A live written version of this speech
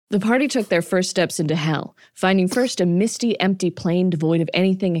The party took their first steps into hell, finding first a misty, empty plain devoid of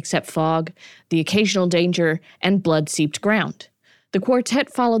anything except fog, the occasional danger, and blood-seeped ground. The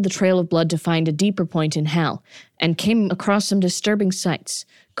quartet followed the trail of blood to find a deeper point in hell, and came across some disturbing sights.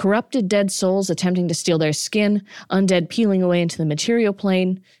 Corrupted dead souls attempting to steal their skin, undead peeling away into the material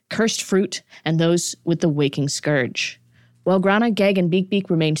plane, cursed fruit, and those with the waking scourge. While Grana, Geg, and Beak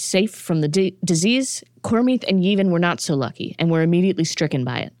remained safe from the disease, Cormith and Yevon were not so lucky, and were immediately stricken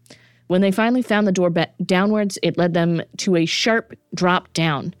by it. When they finally found the door downwards, it led them to a sharp drop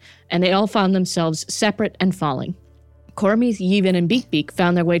down, and they all found themselves separate and falling. Cormith, Yevon, and Beak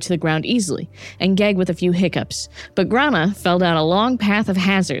found their way to the ground easily, and Geg with a few hiccups, but Grana fell down a long path of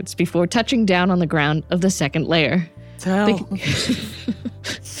hazards before touching down on the ground of the second layer.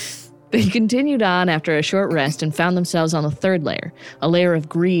 They continued on after a short rest and found themselves on the third layer, a layer of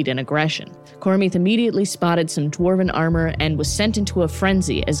greed and aggression. Cormith immediately spotted some dwarven armor and was sent into a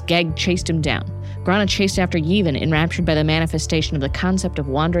frenzy as Geg chased him down. Grana chased after Yevon, enraptured by the manifestation of the concept of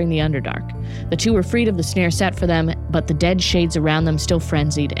wandering the Underdark. The two were freed of the snare set for them, but the dead shades around them still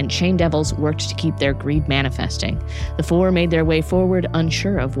frenzied, and chain devils worked to keep their greed manifesting. The four made their way forward,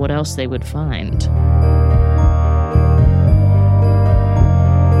 unsure of what else they would find.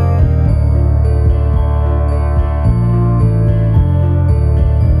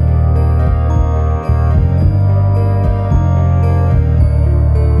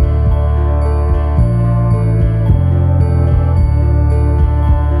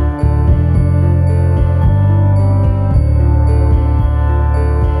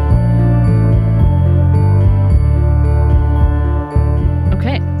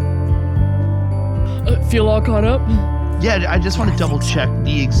 Feel all caught up? Yeah, I just want to double check.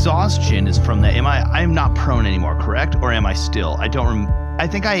 The exhaustion is from the. I'm not prone anymore, correct? Or am I still? I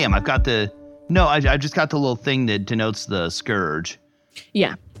think I am. I've got the. No, I just got the little thing that denotes the scourge.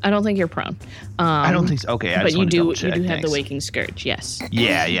 Yeah, I don't think you're prone. I don't think so. Okay, but you do. Check. You do have Thanks. the waking scourge. Yes.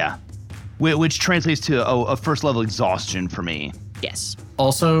 Yeah. Which translates to a first level exhaustion for me. Yes.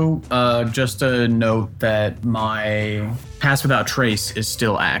 Also, just a note that my Pass Without Trace is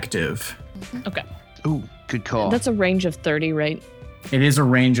still active. Okay. Ooh, good call. That's a range of 30, right? It is a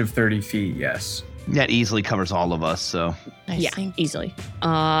range of 30 feet, yes. That easily covers all of us, so. Yeah, easily.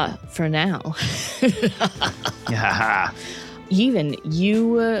 For now. Yeah. Yevon,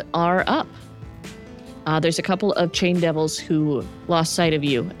 you are up. There's a couple of chain devils who lost sight of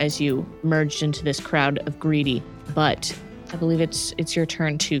you as you merged into this crowd of greedy, but I believe it's your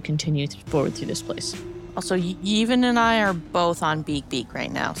turn to continue forward through this place. Also, Yevon and I are both on Beak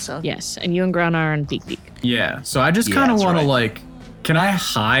right now, so. Yes, and you and Grana are on Beak. Yeah, so I just kind of want to, can I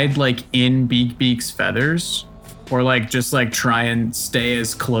hide, in Beak's feathers? Or, just, try and stay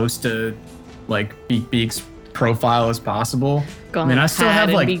as close to, Beak's profile as possible? I mean, I still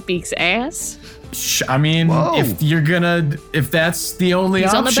have, Beak's ass? If that's the only He's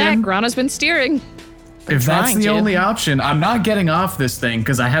option. He's on the back, Grana's been steering. If that's the only option, I'm not getting off this thing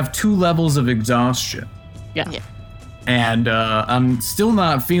because I have 2 levels of exhaustion. Yeah. And I'm still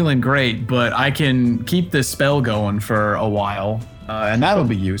not feeling great, but I can keep this spell going for a while, and that'll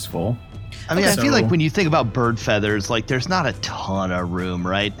be useful. I mean, I feel like when you think about bird feathers, there's not a ton of room,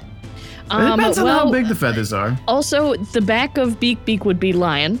 right? It depends on how big the feathers are. Also, the back of Beak would be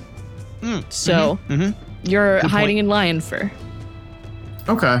lion. So you're hiding in lion fur.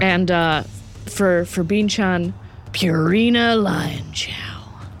 Okay. And for Beanchan, Purina Lion Chow.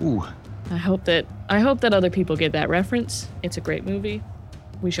 Ooh. I hope that other people get that reference. It's a great movie.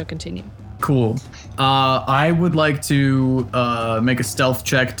 We shall continue. Cool. I would like to make a stealth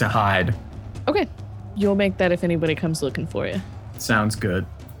check to hide. Okay. You'll make that if anybody comes looking for you. Sounds good.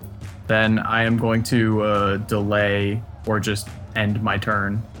 Then I am going to delay or just end my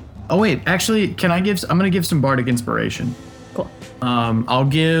turn. Oh wait, actually, I'm going to give some bardic inspiration. Cool. I'll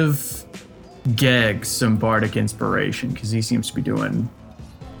give Geg some bardic inspiration because he seems to be doing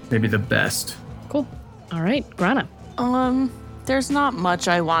maybe the best. Cool. All right, Grana. There's not much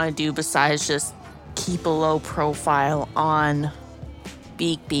I want to do besides just keep a low profile on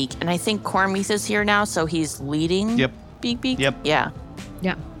Beak. And I think Cormith is here now, so he's leading Beak. Yep. Yeah.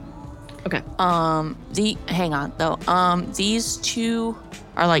 Okay. Hang on though. These two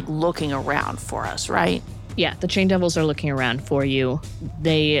are looking around for us, right? Yeah, the chain devils are looking around for you.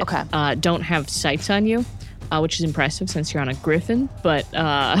 They don't have sights on you, which is impressive since you're on a griffin, but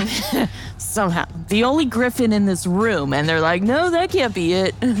somehow the only griffin in this room, and they're like, no, that can't be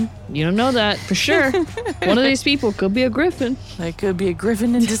it. You don't know that for sure. One of these people could be a griffin. They could be a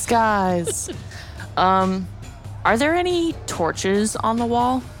griffin in disguise. Are there any torches on the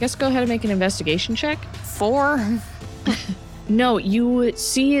wall? Guess go ahead and make an investigation check. 4. No, you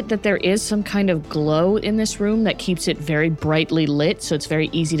see that there is some kind of glow in this room that keeps it very brightly lit, so it's very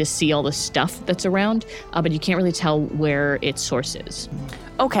easy to see all the stuff that's around, but you can't really tell where its source is.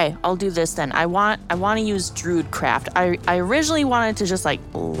 Okay, I'll do this then. I want to use Druidcraft. I originally wanted to just like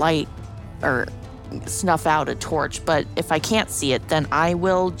light or snuff out a torch, but if I can't see it, then I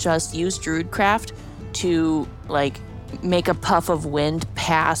will just use Druidcraft to like make a puff of wind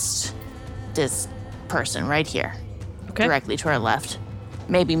past this person right here. Okay. Directly to our left.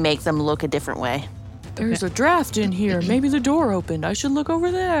 Maybe make them look a different way. There's a draft in here. Maybe the door opened. I should look over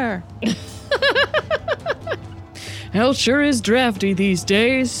there. Hell sure is drafty these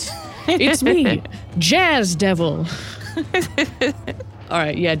days. It's me, Jazz Devil. All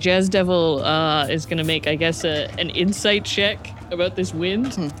right, yeah, Jazz Devil is going to make, I guess, an insight check about this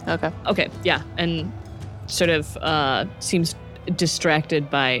wind. Okay. Okay, yeah, and sort of seems distracted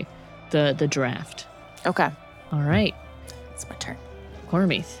by the draft. Okay. All right. It's my turn.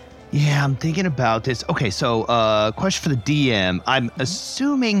 Cormith. Yeah, I'm thinking about this. Okay, so question for the DM. I'm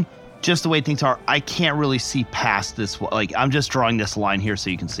assuming just the way things are, I can't really see past this. Like, I'm just drawing this line here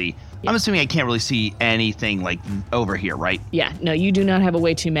so you can see. Yeah. I'm assuming I can't really see anything like over here, right? Yeah, no, you do not have a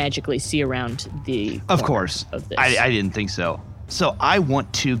way to magically see around the Of course. Of this. I didn't think so. So I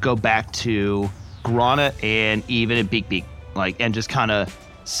want to go back to Grana and Even and Beak Beak, like, and just kind of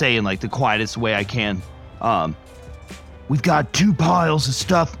say in like the quietest way I can. We've got 2 piles of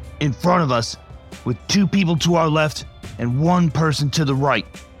stuff in front of us with 2 people to our left and 1 person to the right.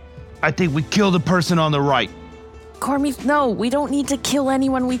 I think we kill the person on the right. Cormith, no, we don't need to kill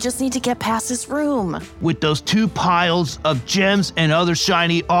anyone. We just need to get past this room. With those 2 piles of gems and other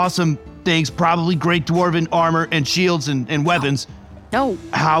shiny, awesome things, probably great dwarven armor and shields and weapons. No.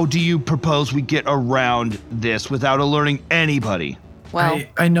 How do you propose we get around this without alerting anybody? Well,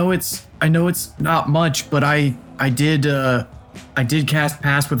 I know it's not much, but I did cast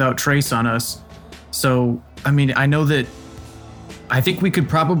Pass Without Trace on us. So, I mean, I know that I think we could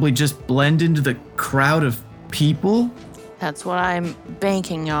probably just blend into the crowd of people. that's what I'm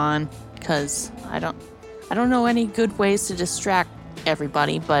banking on, because I don't know any good ways to distract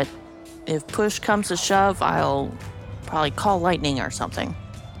everybody, but if push comes to shove, I'll probably call lightning or something.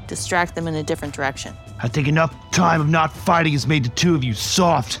 Distract them in a different direction. I think enough time of not fighting has made the 2 of you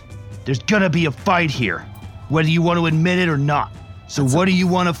soft. There's gonna be a fight here, whether you want to admit it or not. So what do you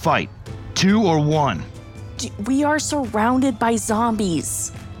want to fight? 2 or 1? We are surrounded by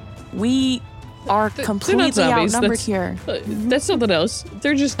zombies. We are completely zombies. outnumbered here. That's something else.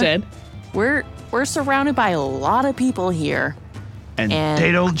 They're just dead. We're surrounded by a lot of people here. And And-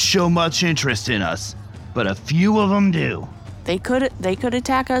 they don't show much interest in us, but a few of them do. They could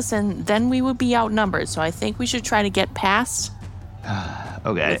attack us, and then we would be outnumbered. So I think we should try to get past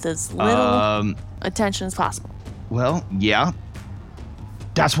Okay. with as little attention as possible. Well, yeah.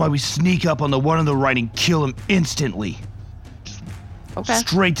 That's why we sneak up on the one on the right and kill him instantly. Okay.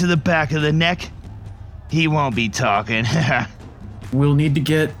 Straight to the back of the neck. He won't be talking. We'll need to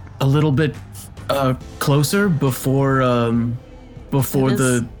get a little bit closer before It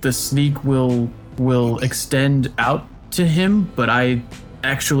is- the sneak will extend out to him, but I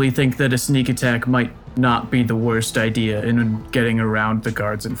actually think that a sneak attack might not be the worst idea in getting around the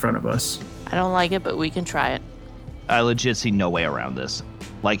guards in front of us. I don't like it, but we can try it. I legit see no way around this.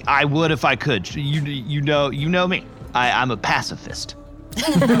 Like, I would if I could. You know me. I'm a pacifist.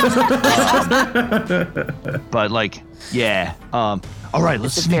 But like, yeah. All right,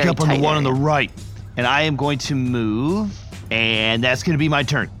 let's It's a sneak very up on the tight one on the area. right. And I am going to move, and that's going to be my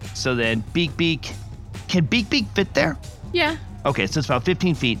turn. So then Beak Beak, can Beak Beak fit there? Yeah. Okay, so it's about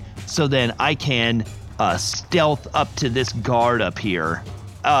 15 feet. So then I can stealth up to this guard up here.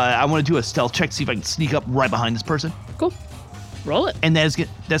 I want to do a stealth check, see if I can sneak up right behind this person. Cool. Roll it. And that's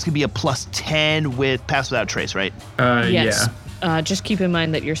gonna be a plus 10 with Pass Without Trace, right? Yes. Yeah. Just keep in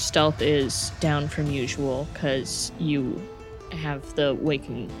mind that your stealth is down from usual because you have the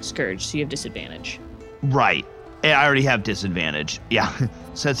Waking Scourge, so you have disadvantage. Right. And I already have disadvantage. Yeah.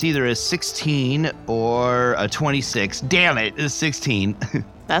 So it's either a 16 or a 26. Damn it, it's 16.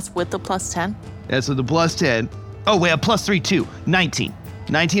 That's with the plus 10. That's with the plus 10. Oh, wait, a plus 3 too. 19.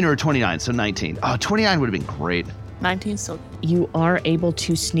 19 or a 29, so 19. Oh, 29 would have been great. 19 still. You are able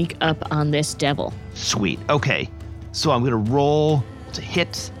to sneak up on this devil. Sweet. Okay. So I'm going to roll to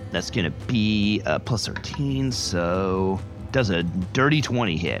hit. That's going to be plus 13. So does a dirty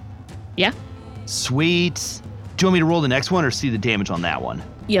 20 hit. Yeah? Sweet. Do you want me to roll the next one or see the damage on that one?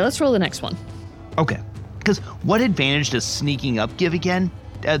 Yeah, let's roll the next one. Okay. Because what advantage does sneaking up give again?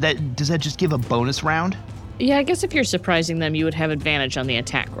 Does that just give a bonus round? Yeah, I guess if you're surprising them, you would have advantage on the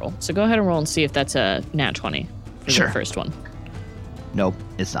attack roll. So go ahead and roll and see if that's a nat 20 for Sure. the first one. Nope,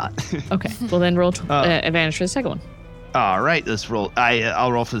 it's not. Okay, well then roll advantage for the second one. All right, let's roll.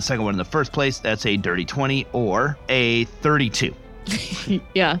 I'll roll for the second one in the first place. That's a dirty 20 or a 32.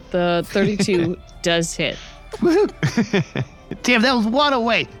 Yeah, the 32 does hit. Damn, that was one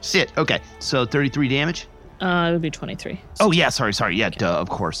away. Shit. Okay, so 33 damage. It would be 23. Oh yeah, sorry. Yeah, okay. Duh, of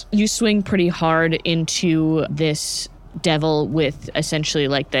course. You swing pretty hard into this devil with essentially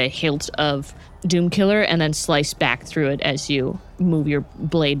like the hilt of Doomkiller, and then slice back through it as you move your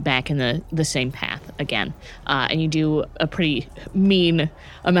blade back in the same path again. And you do a pretty mean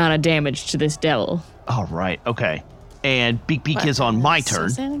amount of damage to this devil. All right, okay. And Beak is on my turn.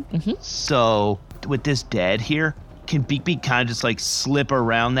 Mm-hmm. So with this dead here, can Beak kind of just like slip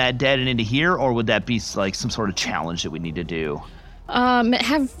around that dead and into here, or would that be like some sort of challenge that we need to do?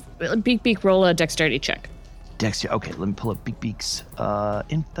 Have Beak roll a dexterity check. Okay, let me pull up Beak's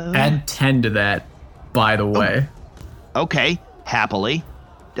info. Add 10 to that, by the way. Okay, happily.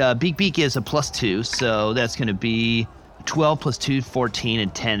 Beak is a +2, so that's going to be 12 plus 2, 14,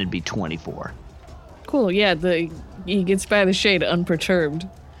 and 10 would be 24. Cool, yeah, he gets by the shade unperturbed.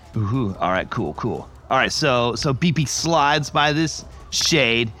 Ooh, all right, cool. All right, so Beak slides by this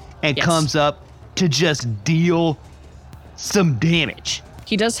shade and comes up to just deal some damage.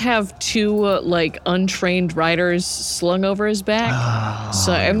 He does have two, untrained riders slung over his back.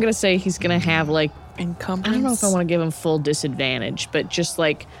 So I'm going to say he's going to have, encumbrance. I don't know if I want to give him full disadvantage, but just,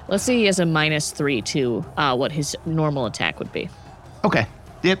 let's say he has a -3 to what his normal attack would be. Okay.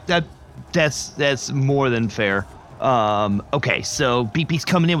 Yep, that's more than fair. Okay, so Beak's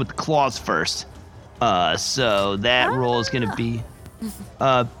coming in with the claws first. So that roll is going to be...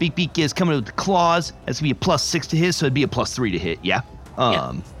 Beak is coming in with the claws. That's going to be a +6 to hit, so it'd be a +3 to hit, yeah?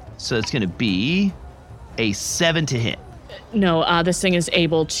 So it's going to be a 7 to hit. No, this thing is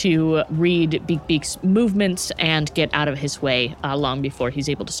able to read Beak's movements and get out of his way long before he's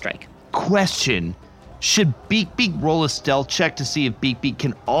able to strike. Question, should Beak roll a stealth check to see if Beak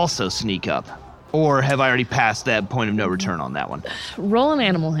can also sneak up? Or have I already passed that point of no return on that one? Roll an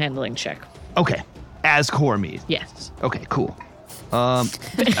animal handling check. Okay, as Cormie. Yes. Okay, cool. Roll I'm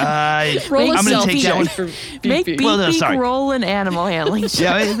going to take that one. For Make Beak roll an animal handling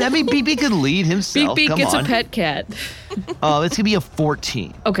check. Yeah, that mean Beak could lead himself. Beak Come gets on. a pet cat. It's going to be a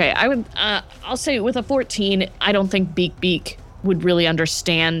 14. Okay, I'll say with a 14, I don't think Beak would really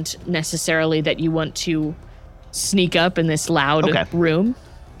understand necessarily that you want to sneak up in this loud room.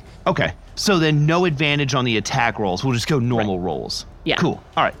 Okay, so then no advantage on the attack rolls. We'll just go normal rolls. Yeah. Cool.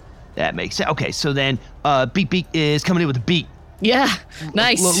 All right, that makes sense. Okay, so then Beak is coming in with a beak. Yeah,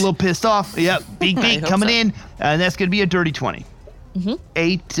 nice. A little pissed off. Yep, Beak coming in, and that's going to be a dirty 20. Mm-hmm.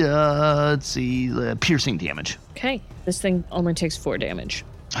 8, let's see, piercing damage. Okay, this thing only takes 4 damage.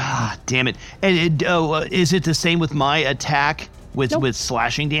 Ah, damn it. And is it the same with my attack with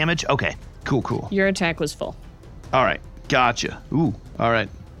slashing damage? Okay, cool. Your attack was full. All right, gotcha. Ooh, all right,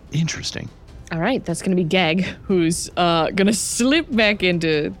 interesting. All right, that's going to be Gag, who's going to slip back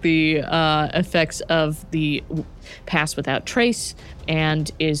into the effects of the Pass Without Trace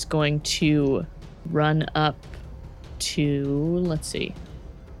and is going to run up to, let's see.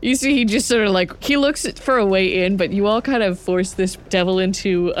 You see, he just sort of he looks for a way in, but you all kind of force this devil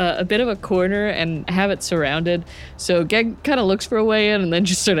into a bit of a corner and have it surrounded. So Gag kind of looks for a way in and then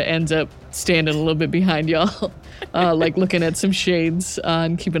just sort of ends up standing a little bit behind y'all, looking at some shades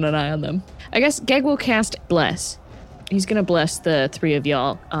and keeping an eye on them. I guess Gag will cast Bless. He's going to bless the 3 of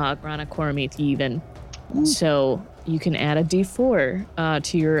y'all, Grana, Cormith, Yevon. So you can add a d4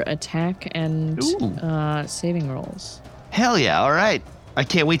 to your attack and saving rolls. Hell yeah, all right. I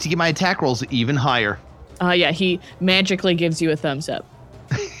can't wait to get my attack rolls even higher. Yeah, he magically gives you a thumbs up.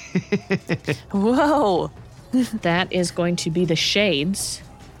 Whoa. That is going to be the Shades.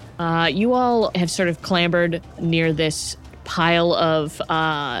 You all have sort of clambered near this pile of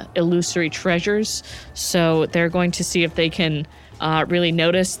illusory treasures, so they're going to see if they can really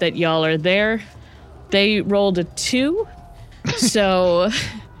notice that y'all are there. They rolled a 2, so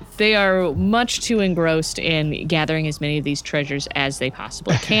they are much too engrossed in gathering as many of these treasures as they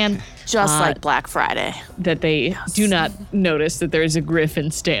possibly can. Just like Black Friday. That they do not notice that there is a griffin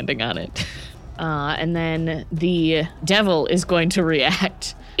standing on it. And then the devil is going to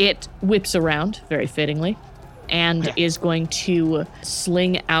react. It whips around, very fittingly, and is going to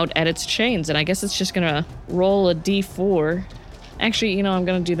sling out at its chains. And I guess it's just going to roll a d4. Actually, I'm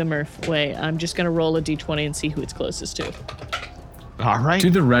going to do the Murph way. I'm just going to roll a d20 and see who it's closest to. All right. Do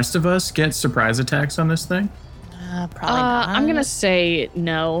the rest of us get surprise attacks on this thing? Probably not. I'm going to say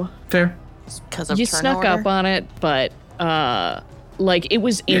no. Fair. Because of you turn snuck order. up on it, but it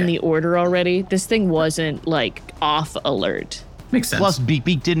was in the order already. This thing wasn't off alert. Makes sense. Plus, Beak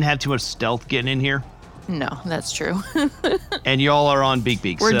Beak didn't have too much stealth getting in here. No, that's true. And y'all are on Beak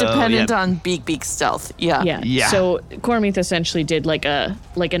Beak. We're so, dependent on Beak Beak stealth. Yeah. Yeah. So Cormith essentially did like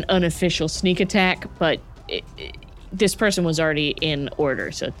an unofficial sneak attack, but this person was already in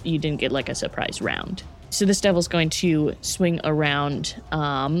order, so you didn't get like a surprise round. So this devil's going to swing around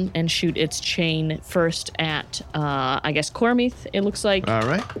and shoot its chain first at, I guess, Cormith, it looks like. All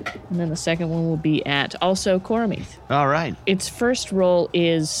right. And then the second one will be at also Cormith. All right. Its first roll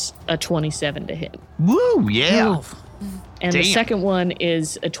is a 27 to hit. Woo, yeah. Oof. And the second one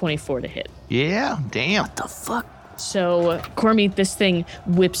is a 24 to hit. Yeah, damn. What the fuck? So, Cormith, this thing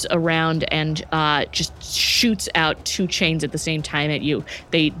whips around and just shoots out 2 chains at the same time at you.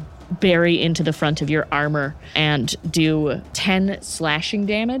 They bury into the front of your armor and do 10 slashing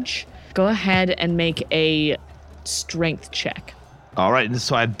damage. Go ahead and make a strength check. All right,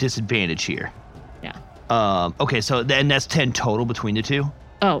 so I have disadvantage here. Yeah. Okay, so then that's 10 total between the two?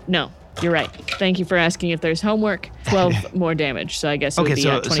 Oh, no. You're right. Thank you for asking if there's homework. 12 more damage, so I guess it would be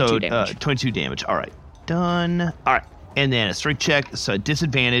 22 damage. 22 damage. All right. Done. All right. And then a strength check. So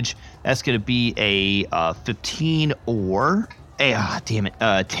disadvantage. That's going to be a 15 or...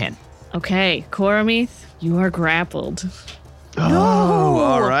 10. Okay, Cormith, you are grappled. Oh,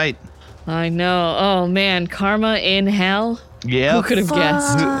 all right. I know. Oh, man. Karma in hell? Yeah. Who could have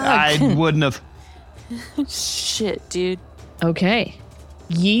guessed? I wouldn't have. Shit, dude. Okay.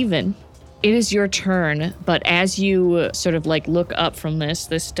 Yevon, it is your turn, but as you sort of like look up from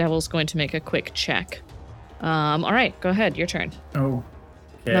this devil's going to make a quick check. All right, go ahead. Your turn. Okay.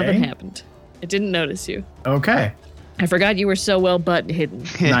 Nothing happened. It didn't notice you. Okay. I forgot you were so well butt hidden.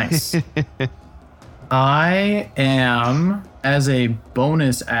 Nice. I am, as a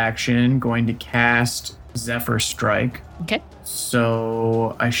bonus action, going to cast Zephyr Strike. Okay.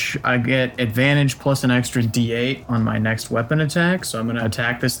 So I get advantage plus an extra D8 on my next weapon attack. So I'm going to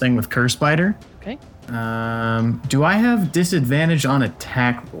attack this thing with Curse Biter. Okay. Do I have disadvantage on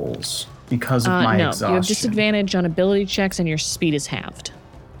attack rolls because of my exhaustion? No, you have disadvantage on ability checks and your speed is halved.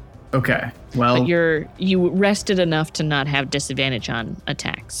 Okay. Well, But you rested enough to not have disadvantage on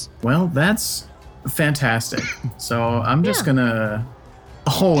attacks. Well, that's fantastic. So I'm just gonna.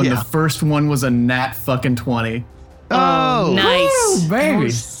 Oh, and the first one was a nat fucking 20. Oh, nice. Woo,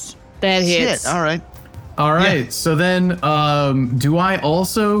 baby. That hits. Shit. All right. All right. So then, do I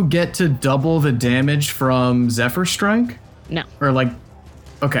also get to double the damage from Zephyr Strike? No. Or like,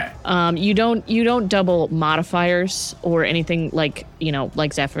 okay. You don't double modifiers or anything like,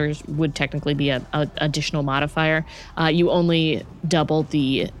 like Zephyr's would technically be a additional modifier. You only double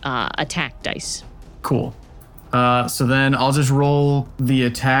the attack dice. Cool. So then I'll just roll the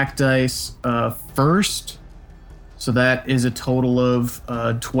attack dice first. So that is a total of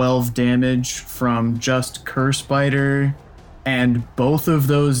 12 damage from just Curse Biter. And both of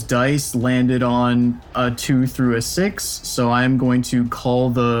those dice landed on a 2 through a 6. So I'm going to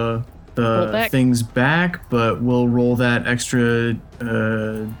call the things back, but we'll roll that extra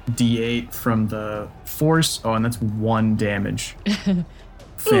D8 from the force. Oh, and that's 1 damage.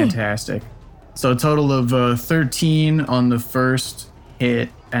 Fantastic. So a total of 13 on the first hit.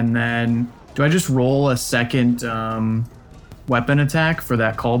 And then do I just roll a second weapon attack for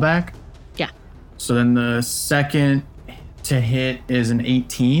that callback? Yeah. So then the second to hit is an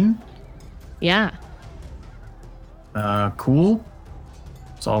 18. Yeah. Cool.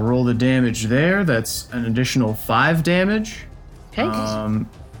 So I'll roll the damage there. That's an additional 5 damage. Okay.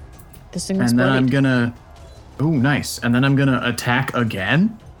 This thing was and then bloodied. I'm gonna. Oh, nice. And then I'm gonna attack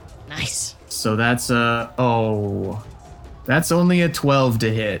again. Nice. So that's that's only a 12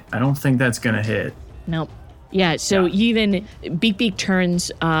 to hit. I don't think that's gonna hit. Nope. Yeah, so even Beak Beak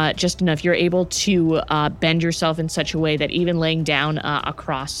turns just enough. You're able to bend yourself in such a way that even laying down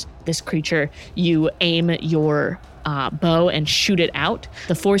across this creature, you aim your bow and shoot it out.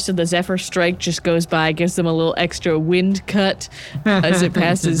 The force of the Zephyr Strike just goes by, gives them a little extra wind cut as it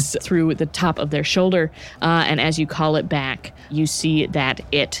passes through the top of their shoulder. And as you call it back, you see that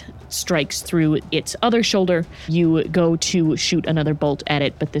it strikes through its other shoulder. You go to shoot another bolt at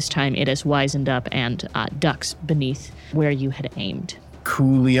it, but this time it has wisened up and ducks beneath where you had aimed.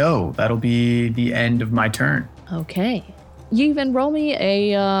 Coolio. That'll be the end of my turn. Okay. You even roll me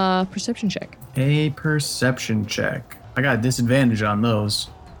a perception check. A perception check. I got disadvantage on those.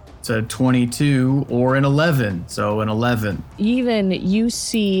 It's a 22 or an 11. So an 11. Even you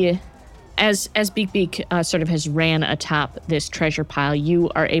see, as Beak Beak sort of has ran atop this treasure pile, you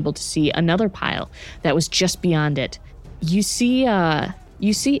are able to see another pile that was just beyond it. You see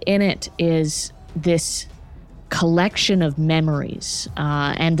in it is this collection of memories,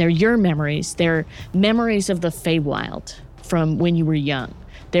 and they're your memories. They're memories of the Feywild. from when you were young.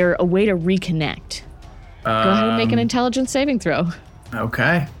 They're a way to reconnect. Go ahead and make an intelligence saving throw.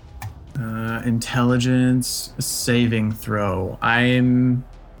 Okay. Intelligence saving throw. Am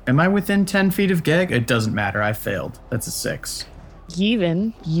I within 10 feet of Geg? It doesn't matter. I failed. That's a 6.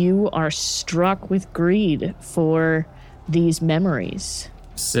 Yevon, you are struck with greed for these memories.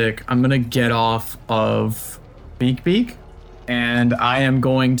 Sick. I'm going to get off of Beak, and I am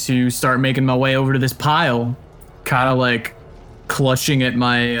going to start making my way over to this pile, kind of like clutching at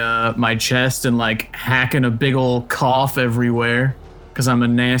my chest and like hacking a big old cough everywhere because I'm a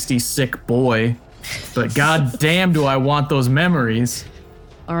nasty, sick boy. But goddamn, do I want those memories.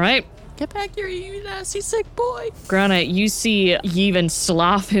 All right. Get back here, you nasty sick boy. Grana, you see Yevon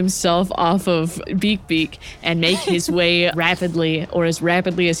slough himself off of Beak and make his way rapidly, or as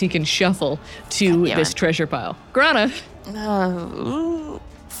rapidly as he can shuffle, to this treasure pile. Grana.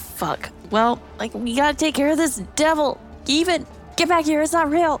 Fuck. Well, like, we gotta take care of this devil. Yevon, get back here. It's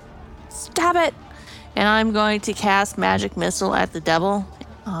not real. Stop it. And I'm going to cast Magic Missile at the devil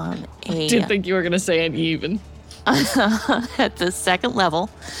on a... Didn't think you were going to say an Yevon. at the second level.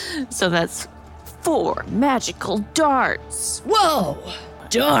 So that's 4 magical darts. Whoa!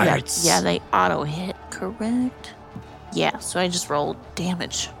 Darts! Yeah, they auto hit, correct? Yeah, so I just rolled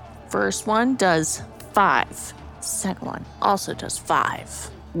damage. First one does 5. Second one also does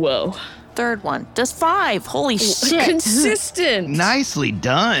 5. Whoa. Third one does 5. Holy shit. Consistent. Nicely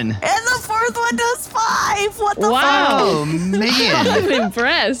done. And the fourth one does 5. What the fuck? Oh, man. I'm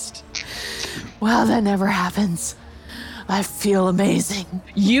impressed. Wow, that never happens. I feel amazing.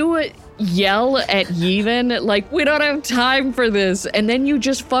 You yell at Yevon like, we don't have time for this, and then you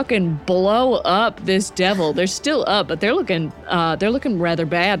just fucking blow up this devil. They're still up, but they're looking rather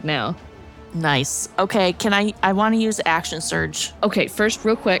bad now. Nice. Okay, I want to use Action Surge. Okay, first,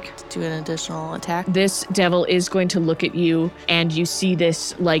 real quick. Do an additional attack. This devil is going to look at you, and you see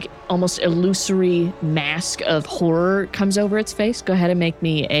this, like, almost illusory mask of horror comes over its face. Go ahead and make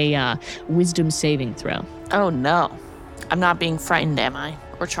me a wisdom saving throw. Oh, no. I'm not being frightened, am I?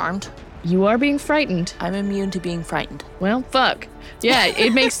 Or charmed? You are being frightened. I'm immune to being frightened. Well, fuck. Yeah,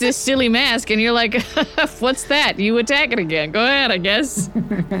 it makes this silly mask, and you're like, what's that? You attack it again. Go ahead, I guess.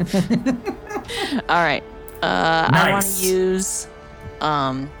 All right. Nice. I want to use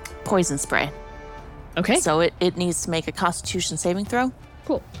poison spray. Okay. So it needs to make a Constitution saving throw.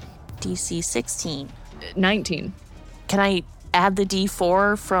 Cool. DC 16. 19. Can I add the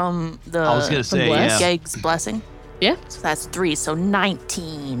D4 from the I was going to say, yeah. Geg's blessing? Yeah. So that's 3, so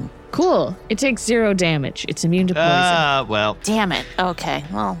 19. Cool. It takes 0 damage. It's immune to poison. Well. Damn it. Okay,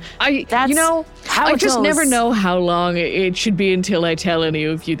 well, I how it just goes. never know how long it should be until I tell any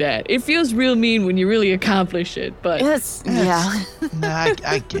of you that. It feels real mean when you really accomplish it, but Yeah. Nah,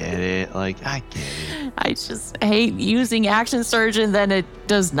 I get it. Like, I get it. I just hate using Action Surge and then it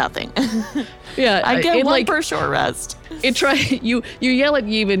does nothing. yeah, I get it, one like, per short rest. you yell at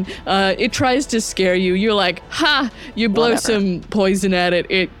Yevon. It tries to scare you. You're like, ha! You blow Whatever. some poison at it.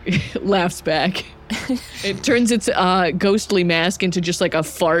 It laughs back. It turns its ghostly mask into just like a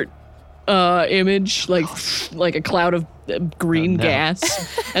fart image, like a cloud of green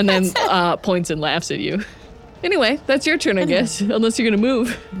gas, and then points and laughs at you. Anyway, that's your turn, I guess, unless you're gonna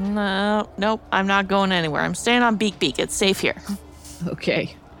move. Nope, I'm not going anywhere. I'm staying on Beak. It's safe here.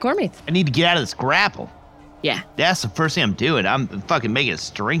 Okay, Gormith. I need to get out of this grapple. Yeah, That's the first thing I'm doing. I'm fucking making a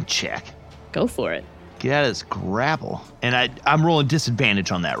strength check. go for it. Get out of this grapple. And I'm rolling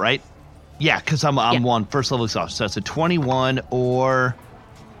disadvantage on that, right? Yeah, because I'm one first level exhaustion. So it's a 21 or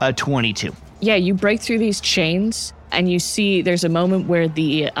a 22. Yeah, you break through these chains, and you see there's a moment where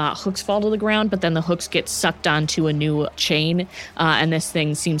the hooks fall to the ground, but then the hooks get sucked onto a new chain, and this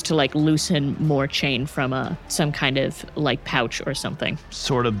thing seems to like loosen more chain from some kind of like pouch or something.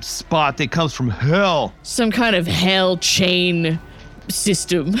 Sort of spot that comes from hell. Some kind of hell chain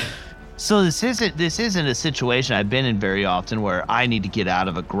system. So this isn't a situation I've been in very often where I need to get out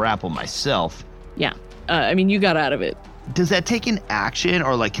of a grapple myself. Yeah, I mean, you got out of it. Does that take an action,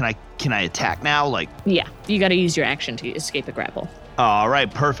 or like can I attack now? Like, Yeah, you got to use your action to escape a grapple. all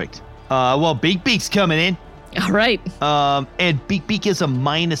right, perfect. Well, Beak's coming in. All right. And Beak is a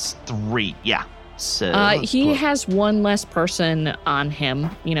 -3. Yeah. So He has one less person on him.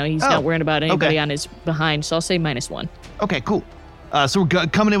 You know, he's not worrying about anybody on his behind, so I'll say -1. Okay, cool. So we're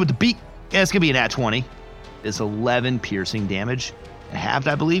coming in with the Beak. Yeah, it's gonna be an at 20. It's 11 piercing damage, halved,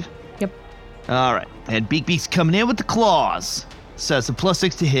 I believe. Yep. All right, and Beak's coming in with the claws. So it's a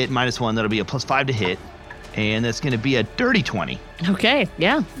 +6 to hit, -1. That'll be a +5 to hit, and that's gonna be a dirty 20. Okay,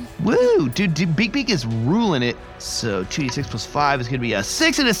 yeah. Woo, dude, Beak is ruling it. So 2d6 + 5 is gonna be a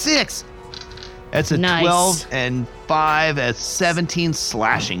 6 and a 6. That's a Nice. 12 and 5 at 17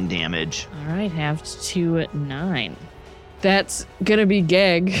 slashing damage. All right, halved to 9. That's gonna be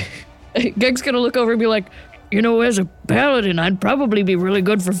Geg. Geg's gonna look over and be like, you know, as a paladin, I'd probably be really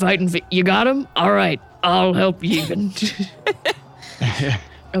good for fighting. You got him? All right, I'll help Yevon.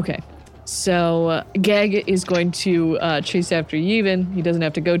 Okay. So Geg is going to chase after Yevon. He doesn't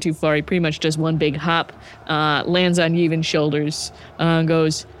have to go too far. He pretty much does one big hop, lands on Yevon's shoulders,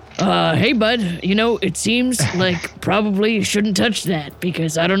 goes, hey, bud, you know, it seems like probably you shouldn't touch that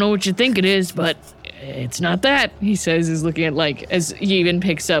because I don't know what you think it is, but it's not that, he says, is looking at, like, as Yevon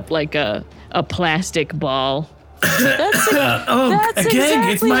picks up, like, a plastic ball. That's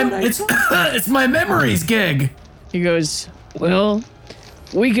Geg, exactly it's my memories, Geg. He goes, well,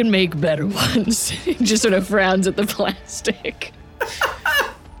 we can make better ones. He just sort of frowns at the plastic.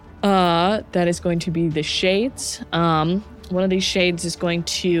 That is going to be the shades. One of these shades is going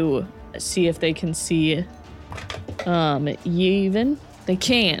to see if they can see Yevon. They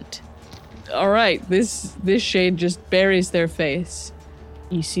can't. All right, this shade just buries their face.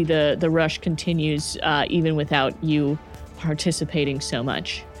 You see the rush continues even without you participating so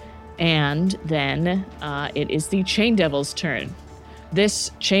much. And then it is the Chain Devil's turn.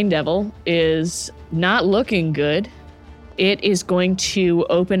 This Chain Devil is not looking good. It is going to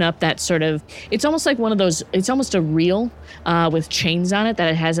open up that sort of, it's almost like one of those, it's almost a reel with chains on it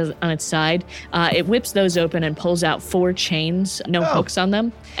that it has on its side. It whips those open and pulls out 4 chains, no hooks on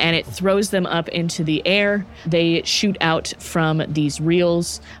them, and it throws them up into the air. They shoot out from these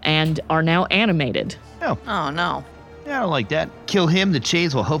reels and are now animated. Oh, no. Yeah, I don't like that. Kill him, the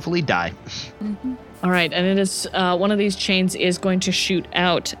chains will hopefully die. Mm-hmm. All right, and it is, one of these chains is going to shoot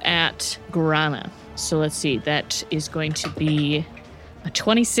out at Grana. So let's see, that is going to be a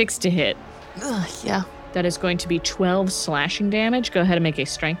 26 to hit. Yeah. That is going to be 12 slashing damage. Go ahead and make a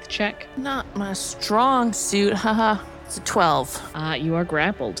strength check. Not my strong suit, haha. It's a 12. You are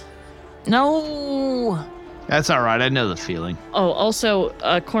grappled. No. That's all right. I know the feeling. Oh, also,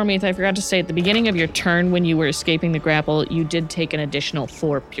 Cormith, I forgot to say, at the beginning of your turn when you were escaping the grapple, you did take an additional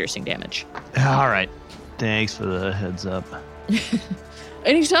 4 piercing damage. All right. Thanks for the heads up.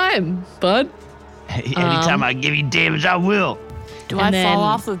 Anytime, bud. Anytime I give you damage, I will. Do I fall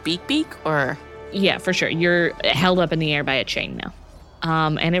off of Beak or? Yeah, for sure. You're held up in the air by a chain now.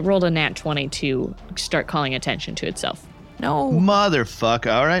 And it rolled a nat 20 to start calling attention to itself. No.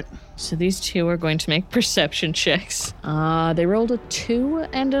 Motherfucker. All right. So these two are going to make perception checks. They rolled a 2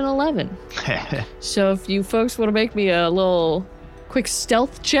 and an 11. So if you folks want to make me a little quick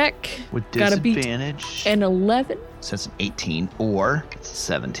stealth check, with gotta beat disadvantage. an 11. So it's an 18 or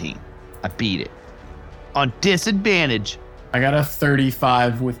 17. I beat it. On disadvantage. I got a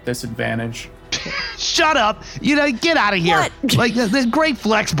 35 with disadvantage. Shut up. You know, get out of here. What? Like, this great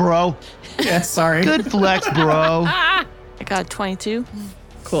flex, bro. Yeah, sorry. Good flex, bro. I got 22.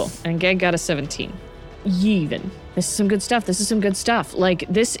 Cool. And Geg got a 17. Yevon. This is some good stuff. This is some good stuff. Like,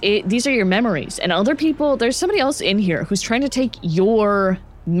 these are your memories. And other people, there's somebody else in here who's trying to take your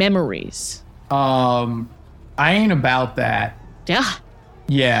memories. I ain't about that. Yeah.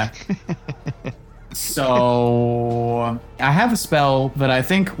 Yeah. So I have a spell that I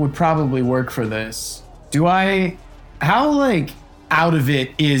think would probably work for this. How like out of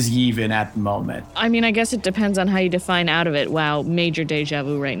it is Yevon at the moment? I mean, I guess it depends on how you define out of it. Wow, major deja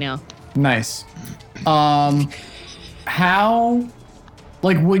vu right now. Nice. How,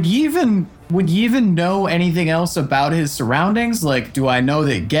 like, would Yevon know anything else about his surroundings? Like, do I know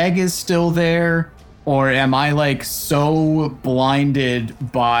that Geg is still there? Or am I, like, so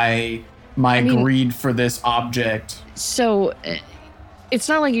blinded by my greed for this object? So, it's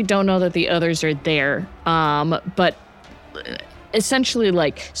not like you don't know that the others are there, but essentially,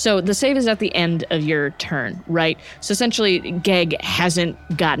 like, so the save is at the end of your turn, right? So essentially, Geg hasn't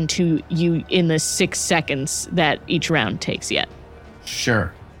gotten to you in the 6 seconds that each round takes yet.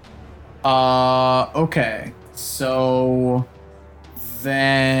 Sure. Okay. So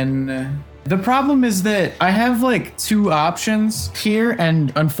then the problem is that I have like 2 options here,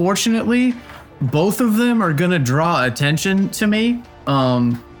 and unfortunately, both of them are gonna draw attention to me.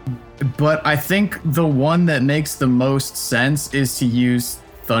 But I think the one that makes the most sense is to use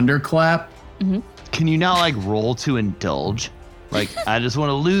Thunderclap. Mm-hmm. Can you not like roll to indulge? Like, I just want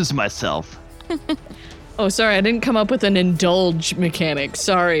to lose myself. Oh, sorry, I didn't come up with an indulge mechanic.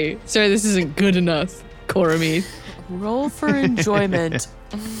 Sorry, this isn't good enough, Cormith. Roll for enjoyment.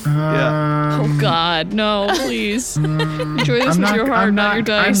 Yeah. Oh God, no, please. Enjoy this with your heart, not your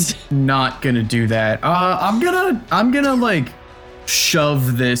dice. I'm not gonna do that. I'm gonna like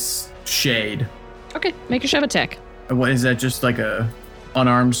shove this shade. Okay, make a shove attack. What is that? Just like a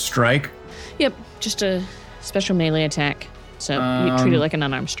unarmed strike? Yep, just a special melee attack. So you treat it like an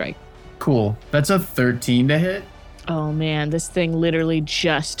unarmed strike. Cool. That's a 13 to hit. Oh man, this thing literally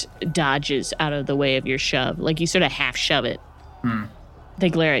just dodges out of the way of your shove. Like you sort of half shove it. They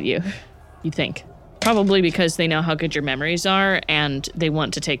glare at you, you think. Probably because they know how good your memories are and they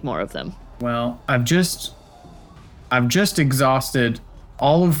want to take more of them. Well, I've just exhausted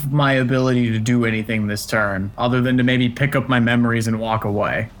all of my ability to do anything this turn, other than to maybe pick up my memories and walk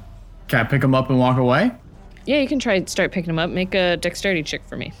away. Can I pick them up and walk away? Yeah, you can start picking them up. Make a dexterity check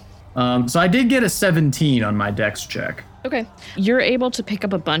for me. So I did get a 17 on my dex check. Okay. You're able to pick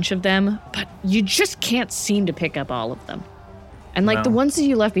up a bunch of them, but you just can't seem to pick up all of them. And the ones that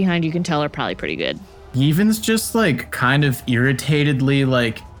you left behind, you can tell are probably pretty good. Yevon's just kind of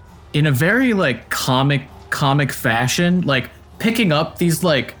irritatedly, in a very comic fashion, picking up these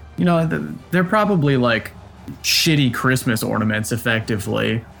they're probably shitty Christmas ornaments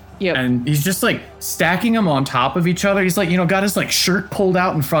effectively. Yep. And he's just stacking them on top of each other. He's got his shirt pulled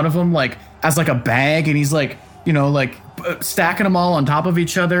out in front of him as a bag, and he's stacking them all on top of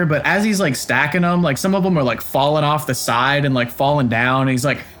each other. But as he's stacking them, some of them are falling off the side and falling down. And he's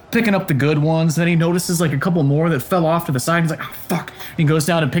picking up the good ones. Then he notices a couple more that fell off to the side. He's oh fuck. And he goes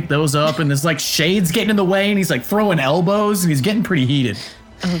down and pick those up, and there's shades getting in the way, and he's throwing elbows, and he's getting pretty heated.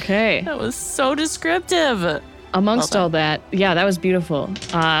 Okay. That was so descriptive. Amongst all that, yeah, that was beautiful.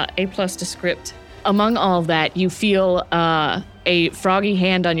 A+ to script. Among all of that, you feel a froggy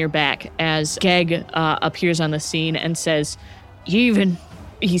hand on your back as Geg appears on the scene and says, Yevon.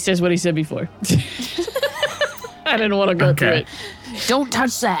 He says what he said before. I didn't want to go through it. Don't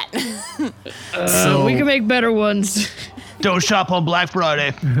touch that. We can make better ones. Don't shop on Black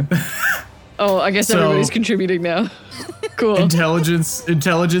Friday. Oh, I guess everybody's contributing now. Cool.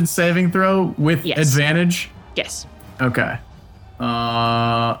 Intelligence saving throw with advantage? Yes. Okay.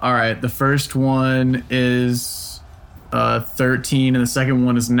 All right. The first one is 13, and the second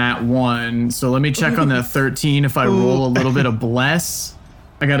one is nat 1. So let me check on that 13 if I roll a little bit of bless.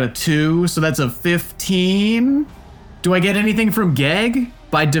 I got a 2, so that's a 15. Do I get anything from Geg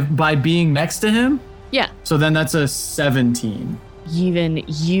by being next to him? Yeah. So then that's a 17. Yevon,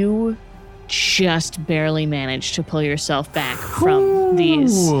 you just barely managed to pull yourself back from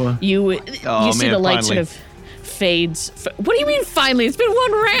these. You see the light sort of fades. What do you mean finally? It's been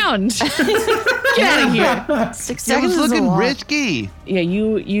one round. Get out of here. 6 That seconds was is a looking lot. risky. Yeah,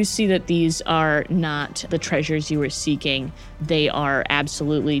 you see that these are not the treasures you were seeking. They are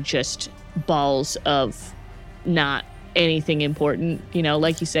absolutely just balls of not anything important,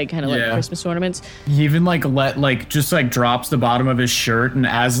 like you said, kind of like Christmas ornaments. He even drops the bottom of his shirt, and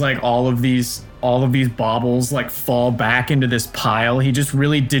as all of these baubles fall back into this pile, he just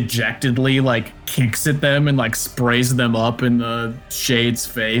really dejectedly kicks at them and sprays them up in the shade's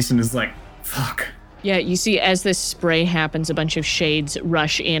face and is fuck. Yeah, you see as this spray happens, a bunch of shades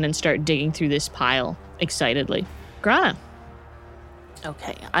rush in and start digging through this pile excitedly. Grana.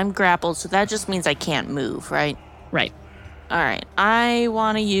 Okay, I'm grappled, so that just means I can't move, right? Right. All right, I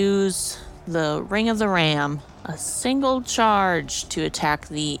want to use the Ring of the Ram, a single charge to attack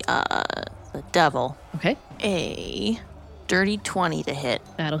the devil. Okay. A dirty 20 to hit.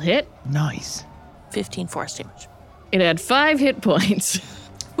 That'll hit. Nice. 15 force damage. It had 5 hit points.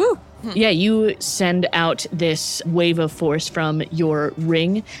 Woo! Yeah, you send out this wave of force from your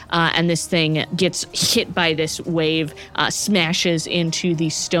ring, and this thing gets hit by this wave, smashes into the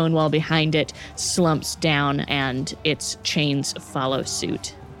stone wall behind it, slumps down, and its chains follow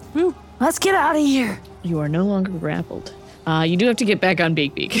suit. Woo! Let's get out of here. You are no longer grappled. You do have to get back on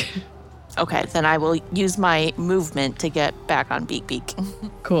Beak Beak. Okay, then I will use my movement to get back on Beak Beak.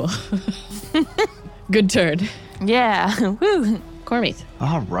 Cool. Good turn. Yeah. Woo! Cormith.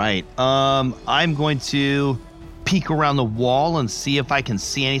 All right. I'm going to peek around the wall and see if I can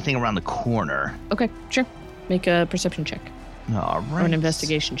see anything around the corner. Okay, sure. Make a perception check. All right. Or an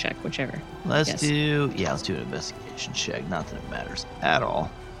investigation check, whichever. Let's do an investigation check. Not that it matters at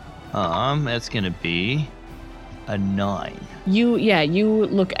all. That's gonna be a 9. You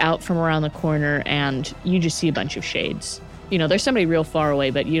look out from around the corner and you just see a bunch of shades. There's somebody real far away,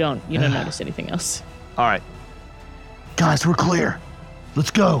 but you don't notice anything else. All right. Guys, we're clear.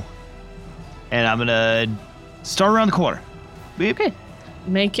 Let's go. And I'm gonna start around the corner. Beep. Okay.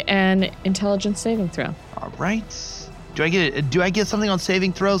 Make an intelligence saving throw. All right. Do I get something on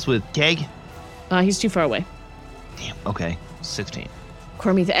saving throws with Geg? He's too far away. Damn. Okay. 16.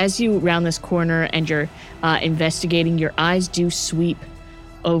 Cormith, as you round this corner and you're investigating, your eyes do sweep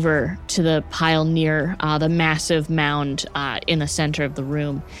over to the pile near the massive mound in the center of the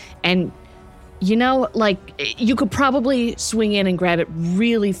room. And You know, like, you could probably swing in and grab it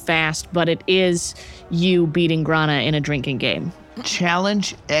really fast, but it is you beating Grana in a drinking game.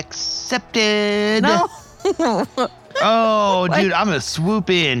 Challenge accepted. No. Oh, dude, I'm going to swoop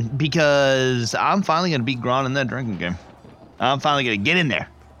in because I'm finally going to beat Grana in that drinking game. I'm finally going to get in there.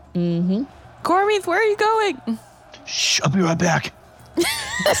 Mm-hmm. Cormith, where are you going? Shh, I'll be right back.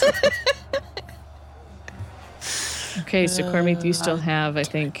 Okay, so Cormith, you still have, I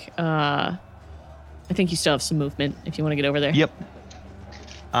think you still have some movement if you want to get over there. Yep.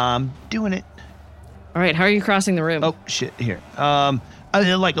 I'm doing it. All right, how are you crossing the room? Oh, shit, here. I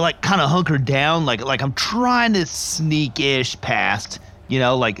like kind of hunkered down, like I'm trying to sneak-ish past, you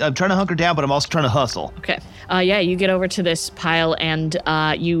know, like I'm trying to hunker down, but I'm also trying to hustle. Okay. Yeah, you get over to this pile and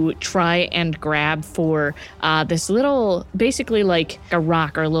you try and grab for this little, basically like a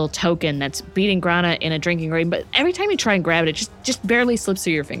rock or a little token that's beating Grana in a drinking game, but every time you try and grab it, it just barely slips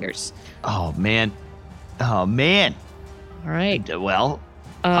through your fingers. Oh, man. All right. Well,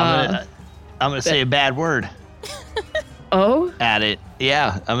 I'm gonna say a bad word. Oh? At it.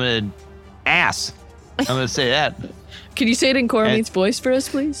 Yeah, I'm gonna ass. I'm gonna say that. Can you say it in Cormith's voice for us,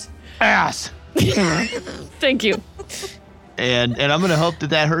 please? Ass. Thank you. And I'm gonna hope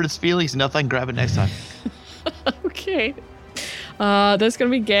that hurt his feelings enough I can grab it next time. Okay. That's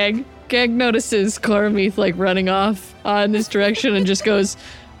gonna be Gag. Gag notices Cormith like running off in this direction and just goes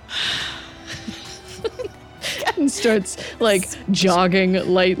and starts like jogging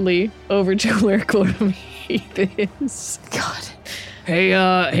lightly over to where Cormith is. God.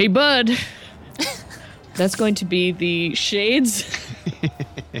 Hey, bud. That's going to be the Shades.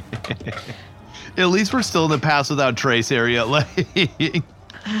 At least we're still in the Pass Without Trace area.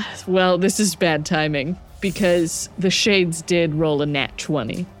 Well, this is bad timing because the Shades did roll a nat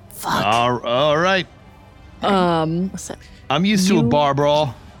 20. Fuck. All right. What's that? I'm used to a bar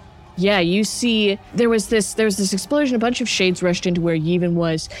brawl. Yeah, you see, there was this explosion. A bunch of Shades rushed into where Yevon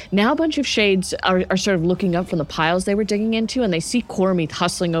was. Now a bunch of Shades are sort of looking up from the piles they were digging into, and they see Cormith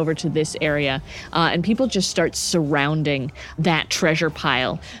hustling over to this area. And people just start surrounding that treasure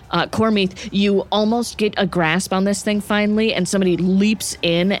pile. Cormith, you almost get a grasp on this thing finally, and somebody leaps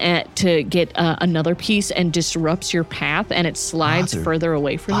in to get another piece and disrupts your path, and it slides further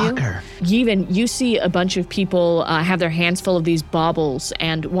away from you. Yevon, you see a bunch of people have their hands full of these baubles,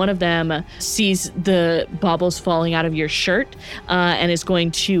 and one of them sees the baubles falling out of your shirt and is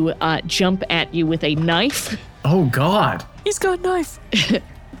going to jump at you with a knife. Oh, God. He's got a knife.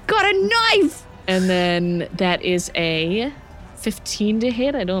 Got a knife! And then that is a 15 to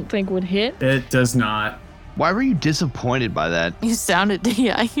hit. I don't think would hit. It does not. Why were you disappointed by that? You sounded.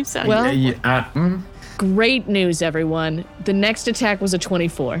 Well, great news, everyone. The next attack was a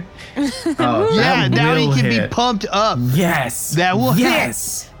 24. Yeah, now he can be pumped up. Yes. That will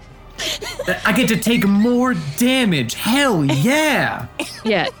hit. I get to take more damage. Hell yeah.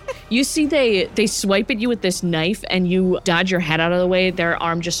 Yeah. You see they swipe at you with this knife and you dodge your head out of the way. Their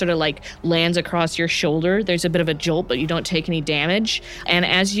arm just sort of like lands across your shoulder. There's a bit of a jolt, but you don't take any damage. And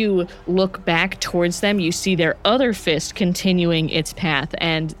as you look back towards them, you see their other fist continuing its path,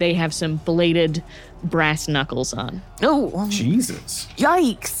 and they have some bladed brass knuckles on. Oh, Jesus.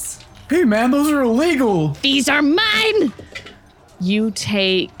 Yikes. Hey, man, those are illegal. These are mine! You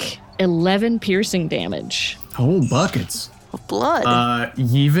take 11 piercing damage. Oh, buckets. Blood.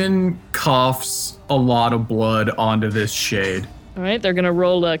 Yevon coughs a lot of blood onto this Shade. All right, they're going to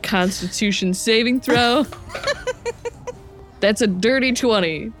roll a Constitution saving throw. That's a dirty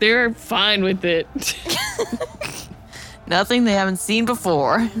 20. They're fine with it. Nothing they haven't seen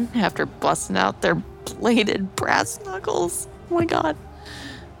before after busting out their bladed brass knuckles. Oh my God.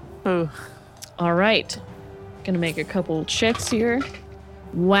 Oh. All right. Gonna make a couple checks here.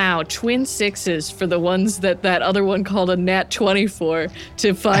 Wow, twin sixes for the ones that other one called a nat 24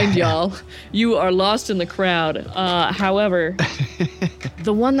 to find y'all. You are lost in the crowd. However,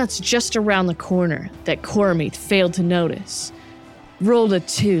 the one that's just around the corner that Cormith failed to notice rolled a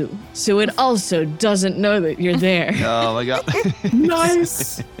 2, so it also doesn't know that you're there. Oh my God.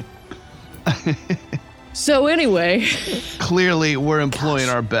 Nice. So anyway. Clearly, we're employing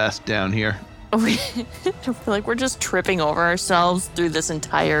our best down here. I feel like we're just tripping over ourselves through this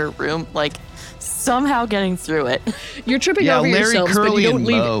entire room, like somehow getting through it. You're tripping over Larry, yourselves, Curly, but you don't and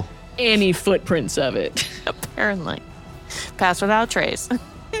leave Mo. any footprints of it. Apparently. Pass without trace.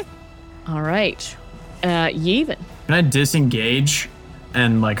 All right. Yevon. Can I disengage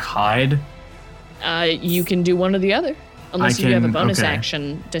and like hide? You can do one or the other. Unless you have a bonus okay.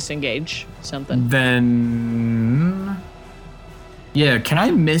 action, disengage something. Then, yeah, can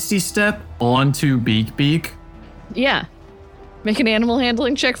I Misty Step onto Beak? Yeah. Make an animal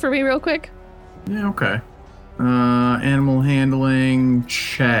handling check for me real quick. Yeah, okay. Animal handling,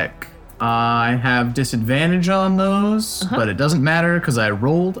 check. I have disadvantage on those, but it doesn't matter because I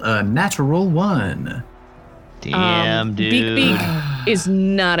rolled a natural 1. Damn, dude. Beak is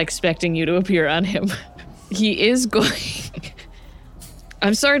not expecting you to appear on him. He is going...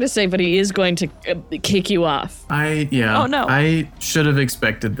 I'm sorry to say, but he is going to kick you off. Oh, no. I should have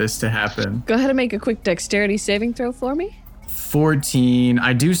expected this to happen. Go ahead and make a quick dexterity saving throw for me. 14.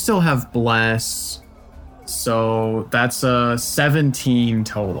 I do still have bless, so that's a 17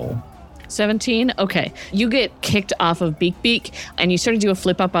 total. 17? Okay. You get kicked off of Beak, and you sort of do a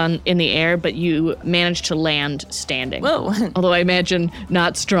flip up in the air, but you manage to land standing. Whoa. Although I imagine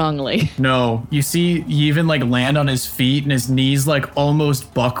not strongly. No, you see, you even like land on his feet and his knees like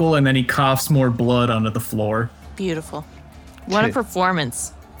almost buckle, and then he coughs more blood onto the floor. Beautiful. What a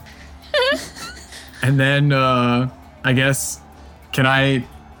performance. And then, I guess,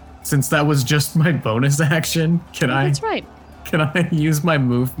 since that was just my bonus action, That's right. Can I use my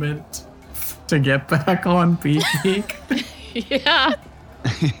movement to get back on Beak? Yeah.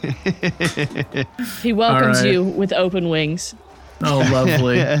 He welcomes All right. you with open wings. Oh,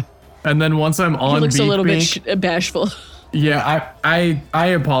 lovely. And then once I'm on He looks Beak, a little bit bashful. yeah, I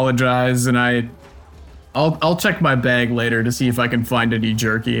apologize, and I'll check my bag later to see if I can find any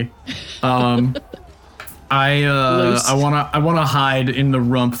jerky. I wanna hide in the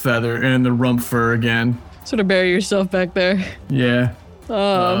rump feather and in the rump fur again. Sort of bury yourself back there. Yeah.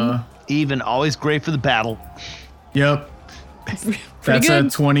 Even always great for the battle. Yep. That's good. a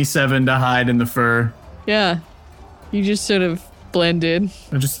 27 to hide in the fur. Yeah. You just sort of blended.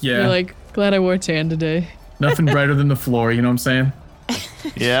 You're You're like, glad I wore tan today. nothing brighter than the floor, you know what I'm saying?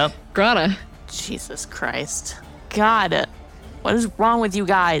 Yep. Grana. Jesus Christ. God, what is wrong with you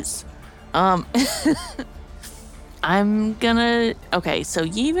guys? I'm gonna... Okay, so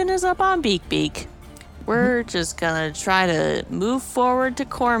Yevon is up on Beak. We're just gonna try to move forward to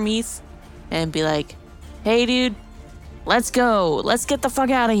Cormith and be like, hey, dude, let's go. Let's get the fuck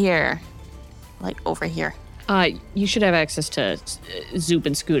out of here. Like, over here. You should have access to Zoop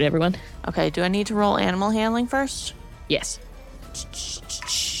and Scoot, everyone. Okay, do I need to roll animal handling first? Yes.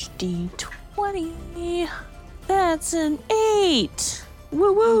 D20. That's an 8.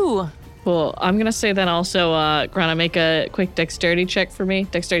 Woo-woo. Cool. I'm going to say then also, Grana, make a quick dexterity check for me.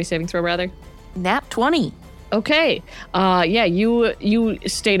 Dexterity saving throw, rather. Nat 20. Okay. Yeah, you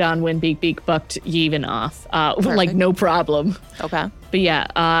stayed on when Beak bucked Yevon off. Like, no problem. Okay. But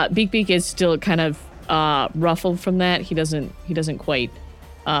yeah, Beak is still kind of ruffled from that. He doesn't quite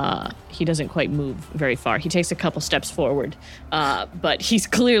move very far. He takes a couple steps forward, but he's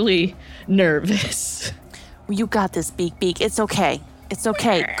clearly nervous. You got this, Beak. It's okay. It's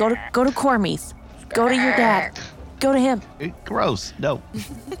okay. Go to Cormith. Go to your dad. Go to him. Gross. No.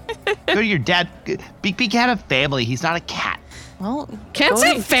 Go to your dad. Beak had a family. He's not a cat. Well, Cats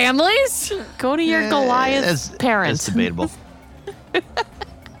go have families? Go to your Goliath parents. That's debatable.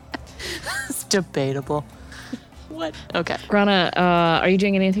 It's debatable. What? Okay. Grana, are you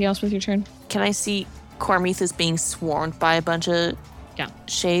doing anything else with your turn? Can I see Cormith is being swarmed by a bunch of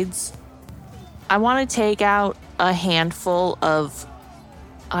shades? I want to take out a handful of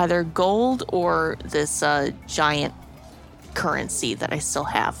either gold or this giant currency that I still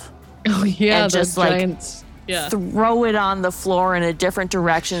have. Oh yeah, and just giants. Yeah. Throw it on the floor in a different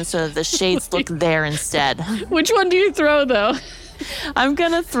direction so that the shades look there instead. Which one do you throw though? I'm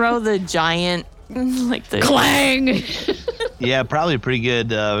gonna throw the giant, like the clang. Yeah, probably a pretty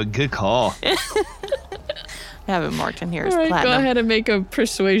good call. I have it marked in here as All right, platinum. go ahead and make a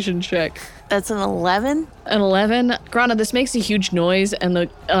persuasion check. That's an 11. An 11. Grana, this makes a huge noise, and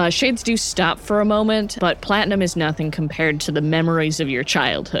the shades do stop for a moment, but platinum is nothing compared to the memories of your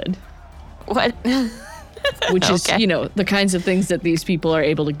childhood. What? Which is, Okay. the kinds of things that these people are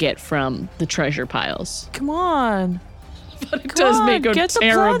able to get from the treasure piles. Come on. But it does on, make a get the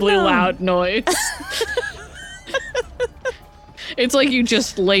terribly platinum. loud noise. It's like you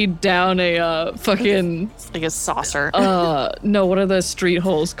just laid down a fucking... It's like a saucer. No, what are the street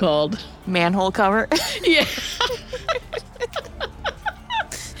holes called? Manhole cover. Yeah.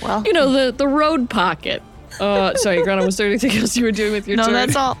 Well, The road pocket. Sorry, Grana, was there anything else you were doing with your no, turn?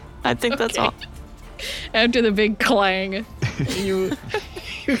 that's all. I think that's Okay. all. After the big clang, you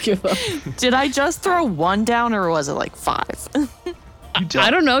give up. Did I just throw 1 down or was it like 5? I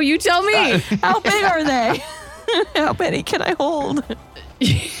don't know. You tell me. How big are they? How many can I hold?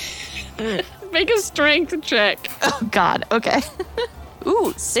 Make a strength check. Oh, God. Okay.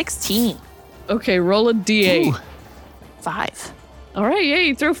 Ooh, 16. Okay, roll a d8. Ooh. 5. All right, yeah,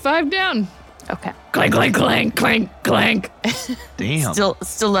 you throw 5 down. Okay. Clank, clank, clank, clank, clank. Damn.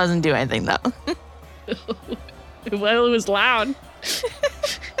 Still doesn't do anything though. Well, it was loud.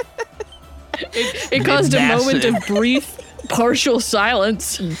 It caused a moment of brief, partial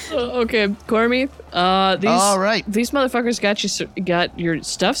silence. Okay, Cormith. All right. These motherfuckers got your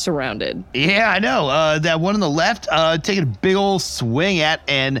stuff surrounded. Yeah, I know. That one on the left, taking a big old swing at,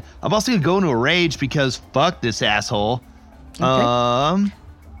 and I'm also gonna go into a rage because fuck this asshole. Okay.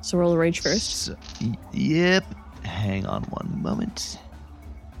 So roll a rage first. Yep. Hang on one moment.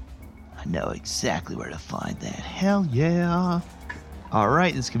 I know exactly where to find that. Hell yeah. All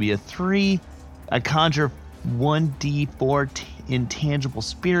right, this could be a 3. I conjure 1d4 intangible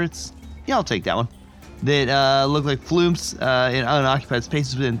spirits. Yeah, I'll take that one. That look like flumps in unoccupied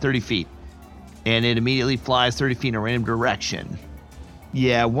spaces within 30 feet. And it immediately flies 30 feet in a random direction.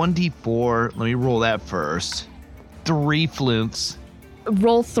 Yeah, 1d4. Let me roll that first. 3 flumps.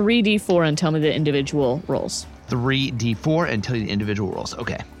 Roll 3d4 and tell me the individual rolls. 3d4 and tell you the individual rolls.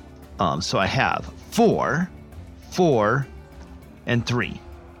 Okay. So I have 4, 4, and 3. Okay.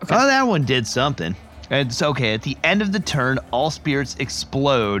 Oh, that one did something. And it's okay. At the end of the turn, all spirits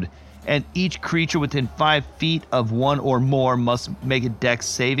explode, and each creature within 5 feet of one or more must make a dex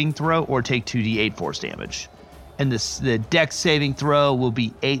saving throw or take 2d8 force damage. And the dex saving throw will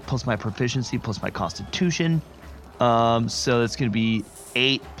be 8 plus my proficiency plus my constitution. So it's going to be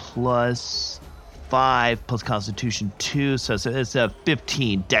 8 plus 5 plus constitution 2. So it's a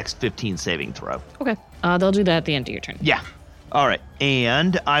 15, dex 15 saving throw. Okay. They'll do that at the end of your turn. Yeah. All right.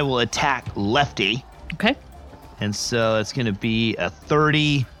 And I will attack Lefty. Okay. And so it's going to be a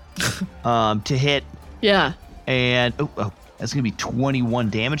 30 to hit. Yeah. And that's going to be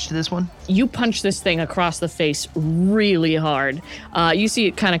 21 damage to this one. You punch this thing across the face really hard. You see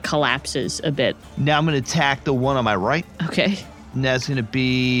it kind of collapses a bit. Now I'm going to attack the one on my right. Okay. And that's going to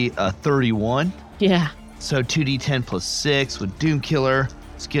be a 31. Yeah. So 2d10 plus 6 with Doom Killer.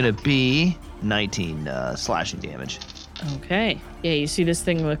 It's going to be 19 slashing damage. Okay. Yeah, you see this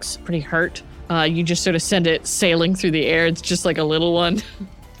thing looks pretty hurt. You just sort of send it sailing through the air. It's just like a little one.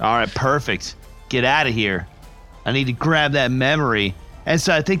 All right, perfect. Get out of here. I need to grab that memory. And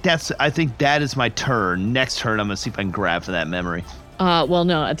so I think that is my turn. Next turn, I'm going to see if I can grab for that memory. Well,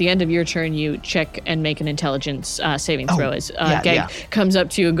 no. At the end of your turn, you check and make an intelligence saving throw as Geg comes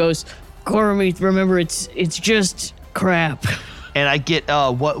up to you and goes, Cormith, remember, it's just crap. And I get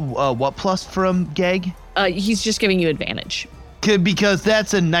what plus from Geg? He's just giving you advantage. Because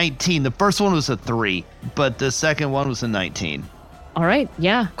that's a 19. The first one was a 3, but the second one was a 19. All right,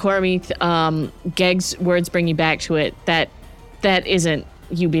 yeah. Cormith, Geg's words bring you back to it. That isn't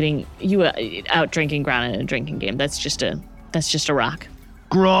you beating you out drinking Grana in a drinking game. That's just a rock.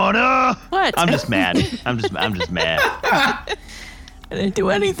 Grana! What? I'm just mad. I'm just mad. I didn't do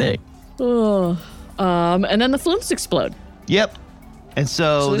anything. Oh, and then the flumps explode. Yep. And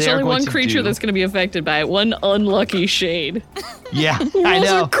so there's only one creature that's going to be affected by it. One unlucky shade. Yeah, I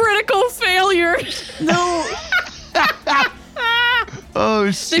know. A critical failure. No.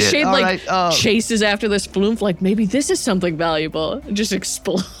 Oh, shit. The shade chases after this flump like maybe this is something valuable. It just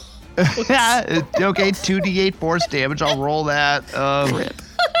explodes. Okay, 2d8 force damage. I'll roll that. Rip.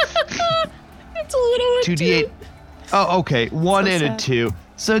 It's a little 2d8. Oh, okay. 1 and a 2.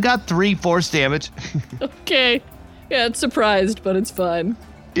 So I got 3 force damage. Okay. Yeah, it's surprised, but it's fine.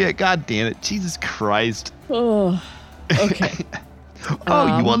 Yeah, god damn it. Jesus Christ. Oh, okay.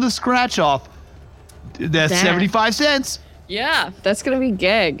 You won the scratch off. That's 75 cents. Yeah, that's going to be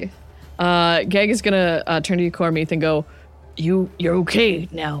Geg. Geg is going to turn to you, Cormith, and go, you're okay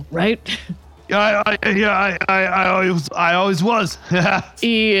now, right? I always was.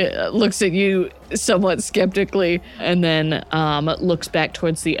 He looks at you somewhat skeptically and then looks back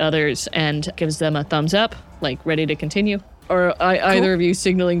towards the others and gives them a thumbs up, like ready to continue. Or either of you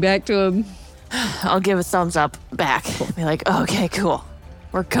signaling back to him? I'll give a thumbs up back. Be like, okay, cool.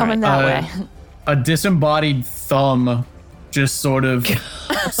 We're coming that way. A disembodied thumb just sort of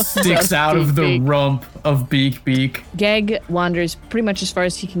sticks out of the rump of Beak. Geg wanders pretty much as far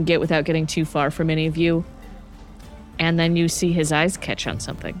as he can get without getting too far from any of you. And then you see his eyes catch on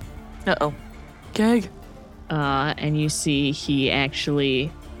something. Uh-oh. Geg. And you see he actually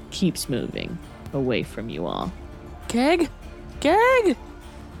keeps moving away from you all. Geg? Oh,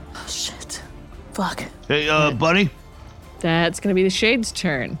 shit. Fuck. Hey, buddy. That's going to be the Shade's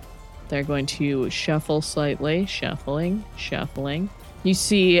turn. They're going to shuffle slightly. Shuffling. You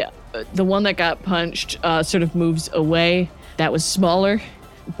see the one that got punched sort of moves away. That was smaller.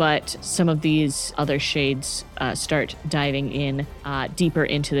 but some of these other shades start diving in deeper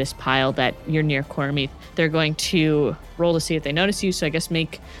into this pile that you're near, Cormith. They're going to roll to see if they notice you, so I guess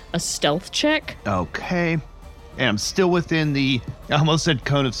make a stealth check. Okay. And I'm still within I almost said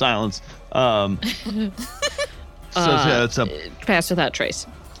cone of silence. So it's a pass without trace.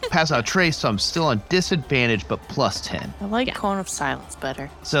 Pass without trace, so I'm still on disadvantage, but plus 10. I like cone of silence better.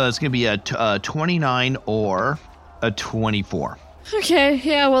 So it's going to be a 29 or a 24. Okay,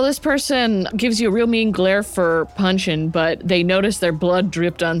 yeah, well, this person gives you a real mean glare for punching, but they notice their blood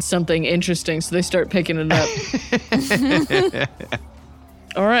dripped on something interesting, so they start picking it up.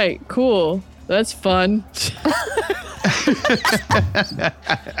 All right, cool. That's fun.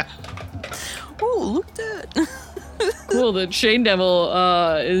 Oh, look at that. Cool, the Chain Devil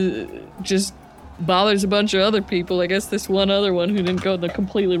just bothers a bunch of other people. I guess this one other one who didn't go in the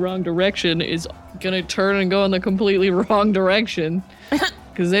completely wrong direction is gonna turn and go in the completely wrong direction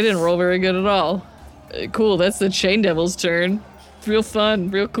because they didn't roll very good at all. Cool, that's the Chain Devil's turn. Real fun,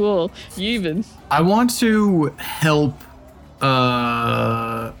 real cool. Yevon. I want to help.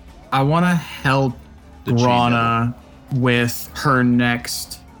 Grana with her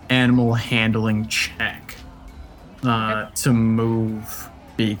next animal handling check to move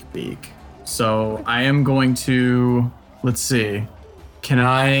Beak. So I am going to, let's see. Can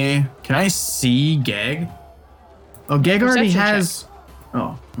I see Geg? Oh, Geg already has.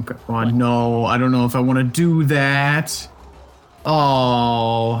 Oh, okay. Well, no, I don't know if I want to do that.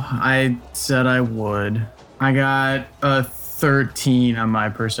 Oh, I said I would. I got a 13 on my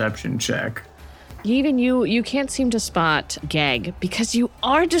perception check. Even you can't seem to spot Gag because you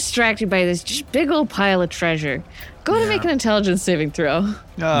are distracted by this just big old pile of treasure. Go to make an intelligence saving throw. Oh,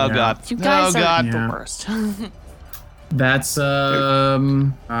 God. You guys are the Yeah. worst. That's,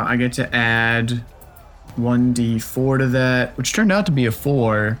 I get to add 1d4 to that, which turned out to be a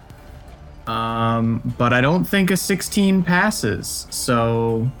 4. But I don't think a 16 passes,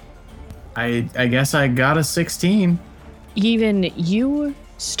 so I guess I got a 16. Even you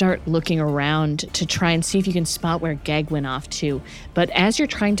start looking around to try and see if you can spot where Gag went off to. But as you're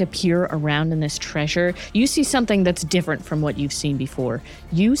trying to peer around in this treasure, you see something that's different from what you've seen before.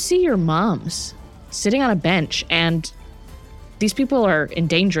 You see your moms sitting on a bench, and these people are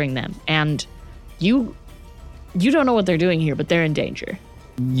endangering them. And you don't know what they're doing here, but they're in danger.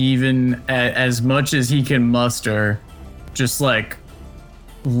 Even as much as he can muster, just like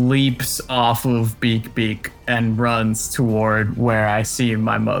leaps off of Beak and runs toward where I see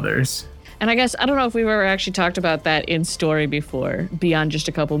my mothers. And I guess, I don't know if we've ever actually talked about that in story before, beyond just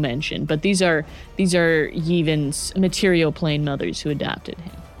a couple mentioned, but these are Yevon's material plane mothers who adopted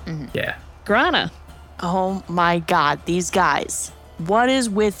him. Mm-hmm. Yeah. Grana. Oh my God, these guys. What is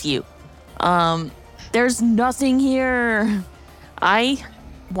with you? There's nothing here. I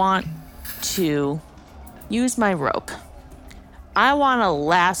want to use my rope. I want to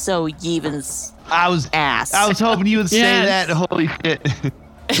lasso Yevon's ass. I was hoping you would say that. Holy shit.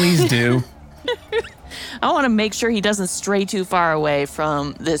 Please do. I want to make sure he doesn't stray too far away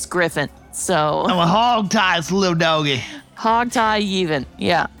from this griffin. So I'm a hog tie, this little doggy. hog tie Yevon.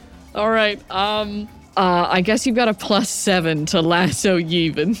 Yeah. All right. I guess you've got a +7 to lasso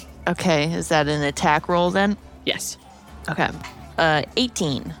Yevon. Okay. Is that an attack roll then? Yes. Okay.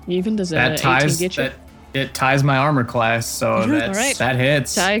 18. Yevon, does That 18 ties get you? it ties my armor class, so that's, right. that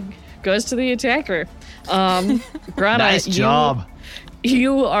hits. Tie goes to the attacker. Grana, Nice job.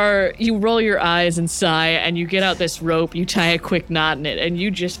 You roll your eyes and sigh, and you get out this rope, you tie a quick knot in it, and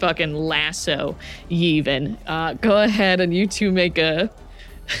you just fucking lasso Yevon. Go ahead and you two make a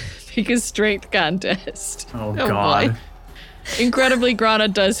strength contest. Oh God. boy. Incredibly, Grana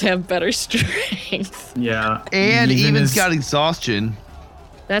does have better strength. Yeah. And Even Even's is- got exhaustion.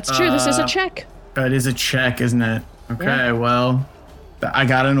 That's true. This is a check. It is a check, isn't it? Okay, well, I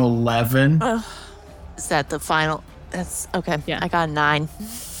got an 11. Is that the final? That's okay. Yeah. I got a 9.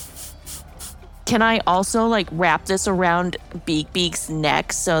 Can I also like wrap this around Beak's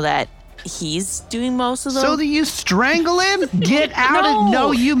neck so that he's doing most of the? So that you strangle him? Get out of...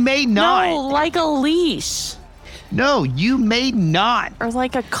 No, you may not. No, like a leash No, you may not. or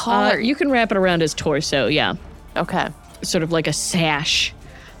like a collar. You can wrap it around his torso, yeah. Okay. Sort of like a sash,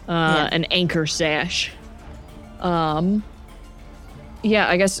 an anchor sash. Yeah,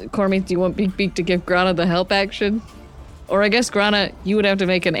 I guess, Cormith, do you want Beak to give Grana the help action? Or I guess, Grana, you would have to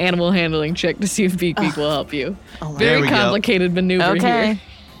make an animal handling check to see if Beak will help you. Oh, There Very we go. complicated maneuver Okay. here.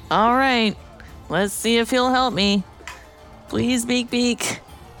 All right. Let's see if he'll help me. Please, Beak.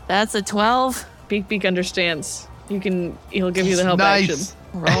 That's a 12. Beak understands. He'll give you the help action. Nice.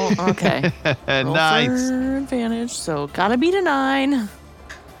 Roll. Okay. Roll Nice. for advantage. So gotta beat a 9.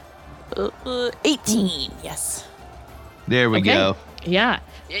 18. Yes. There we go. Yeah.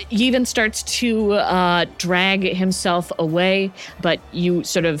 Yevon starts to drag himself away, but you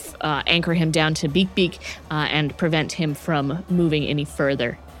sort of anchor him down to Beak and prevent him from moving any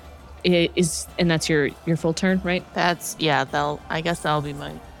further. And that's your full turn, right? I guess that'll be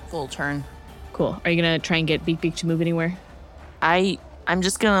my full turn. Cool. Are you gonna try and get Beak to move anywhere? I'm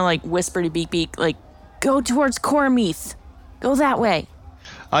just gonna like whisper to Beak, like, go towards Cormith. Go that way.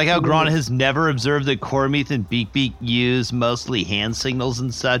 I like how Grana has never observed that Cormith and Beak use mostly hand signals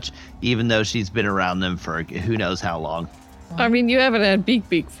and such, even though she's been around them for who knows how long. I mean, you haven't had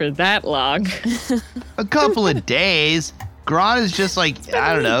Beak for that long. A couple of days. Grana's just like,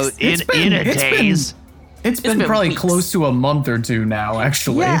 I don't know, in a daze. It's been probably weeks. close to a month or two now,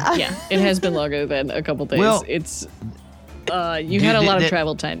 actually. Yeah, it has been longer than a couple days. Well, it's you had a lot of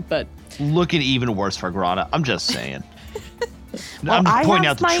travel time, but looking even worse for Grana. I'm just saying. Well, I'm pointing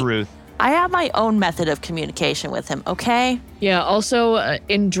out the truth. I have my own method of communication with him, okay? yeah. Also,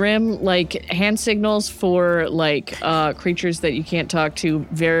 in Drim, like hand signals for like creatures that you can't talk to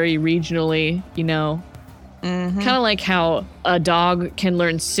very regionally. You know, kind of like how a dog can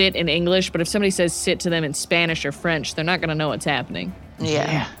learn sit in English, but if somebody says sit to them in Spanish or French, they're not gonna know what's happening.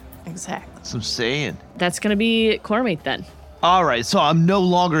 Yeah. Exactly. That's what I'm saying. That's gonna be Cormith then. All right, so I'm no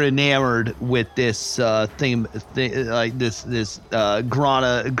longer enamored with this thing like this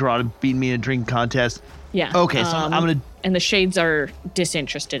Grana beating me in a drinking contest. Yeah. Okay, so I'm gonna and the shades are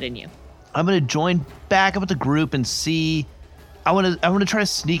disinterested in you. I'm gonna join back up with the group and see. I want to try to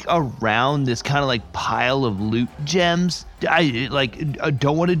sneak around this kind of like pile of loot gems. I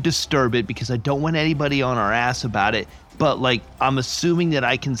don't want to disturb it because I don't want anybody on our ass about it. But like I'm assuming that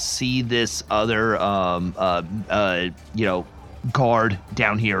I can see this other guard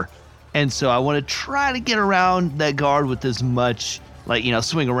down here, and so I want to try to get around that guard with as much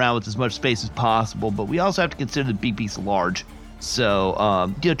swing around with as much space as possible. But we also have to consider the Beak's large,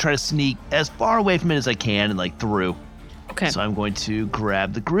 so try to sneak as far away from it as I can and like through. Okay. So I'm going to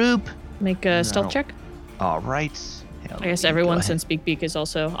grab the group. Make a stealth check. All right. I guess everyone, since Beak is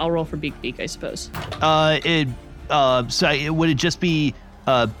also. I'll roll for Beak, I suppose. Would it just be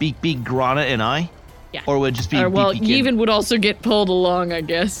Beak, Grana, and I? Yeah. Or would it just be Beak? Yevon would also get pulled along, I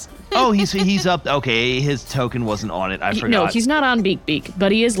guess. Oh, he's up. Okay, his token wasn't on it. I forgot. No, he's not on Beak,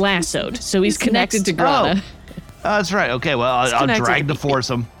 but he is lassoed, so he's connected to Grana. That's right. Okay, well, I'll drag the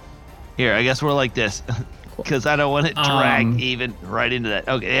foursome. Here, I guess we're like this. Because I don't want to drag even right into that.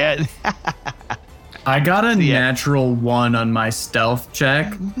 Okay, yeah. I got a natural 1 on my stealth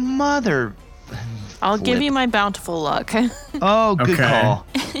check. Mother. I'll give you my bountiful luck. Oh, good call.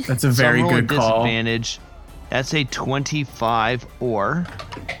 That's a very good call. Disadvantage. That's a 25 or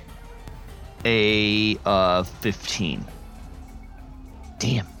a 15.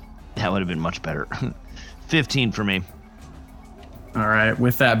 Damn, that would have been much better. 15 for me. All right,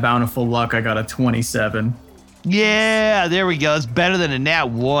 with that bountiful luck, I got a 27. Yeah, there we go. It's better than a nat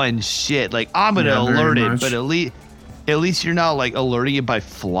 1. Shit, like I'm gonna alert it, but at least you're not like alerting it by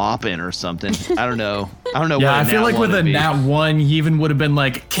flopping or something. I don't know. Yeah, I feel like with a nat 1, he even would have been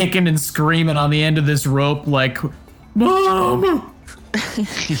like kicking and screaming on the end of this rope, like, Mom!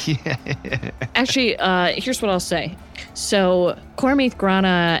 Actually, here's what I'll say. So Cormith,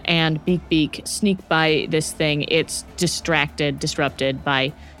 Grana, and Beak sneak by this thing. It's disrupted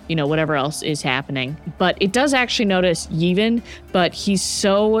by whatever else is happening. But it does actually notice Yevon, but he's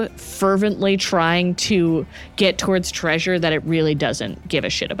so fervently trying to get towards treasure that it really doesn't give a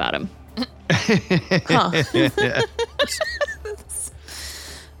shit about him.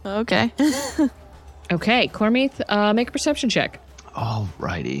 Okay. Okay, Cormith, make a perception check.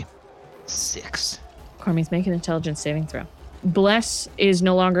 Alrighty. 6. Cormith, make an intelligence saving throw. Bless is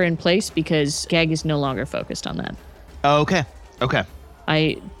no longer in place because Gag is no longer focused on that. Okay.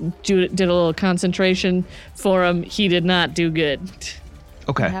 I did a little concentration for him. He did not do good.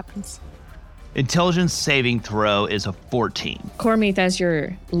 Okay. What happens? Intelligence saving throw is a 14. Cormith, as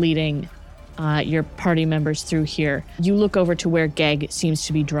you're leading your party members through here, you look over to where Gag seems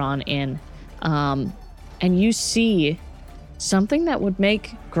to be drawn in, and you see something that would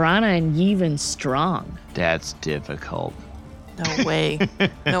make Grana and Yevon strong. That's difficult. No way.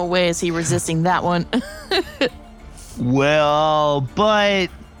 No way is he resisting that one. Well, but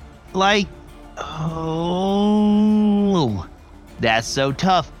that's so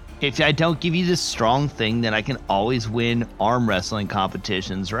tough. If I don't give you this strong thing, then I can always win arm wrestling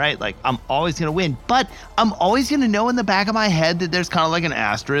competitions, right? Like I'm always going to win, but I'm always going to know in the back of my head that there's kind of like an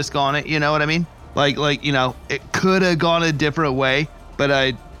asterisk on it. You know what I mean? Like, it could have gone a different way,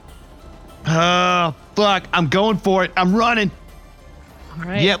 but fuck, I'm going for it. I'm running. All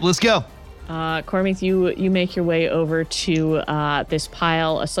right. Yep, let's go. Cormith, you make your way over to this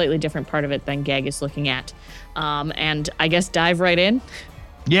pile, a slightly different part of it than Geg is looking at. And I guess dive right in.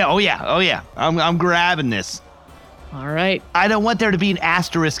 Yeah, oh yeah. I'm grabbing this. All right. I don't want there to be an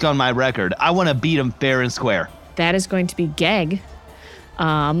asterisk on my record. I want to beat him fair and square. That is going to be Geg,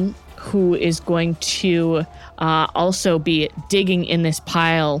 who is going to also be digging in this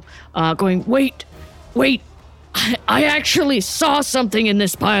pile, going, wait, I actually saw something in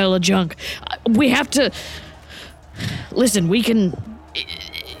this pile of junk. We have to, listen,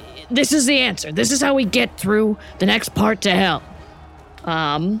 this is the answer. This is how we get through the next part to hell.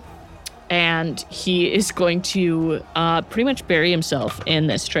 And he is going to pretty much bury himself in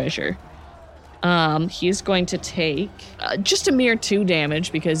this treasure. He is going to take just a mere 2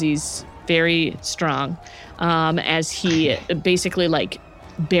 damage because he's very strong, as he basically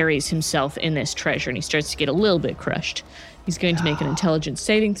buries himself in this treasure and he starts to get a little bit crushed. He's going to make an intelligence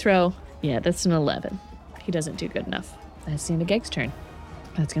saving throw. Yeah, that's an 11. He doesn't do good enough. That's the end of Geg's turn.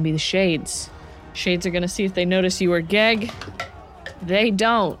 That's going to be the Shades. Shades are going to see if they notice you are Geg. They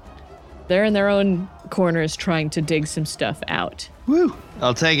don't. They're in their own corners trying to dig some stuff out. Woo!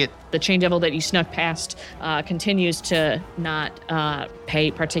 I'll take it. The Chain Devil that you snuck past continues to not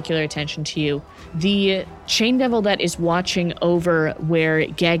pay particular attention to you. The Chain Devil that is watching over where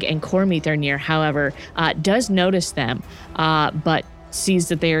Geg and Cormith are near, however, does notice them, but sees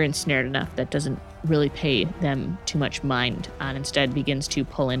that they are ensnared enough that doesn't really pay them too much mind, and instead begins to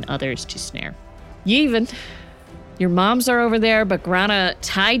pull in others to snare. Yevon, your moms are over there, but Grana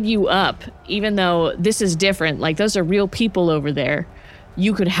tied you up, even though this is different. Like, those are real people over there.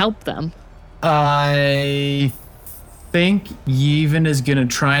 You could help them. I think Yevon is going to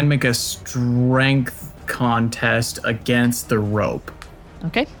try and make a strength contest against the rope.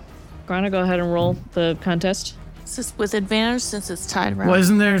 Okay. Grana, go ahead and roll the contest. Is this with advantage since it's tied around?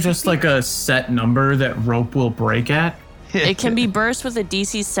 Wasn't there just like a set number that rope will break at? It can be burst with a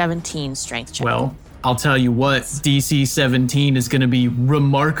DC 17 strength check. Well, I'll tell you what, DC 17 is going to be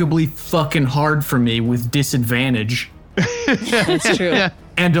remarkably fucking hard for me with disadvantage. That's true.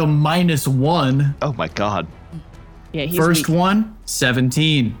 And a -1. Oh my god. Yeah, he's First weak. one,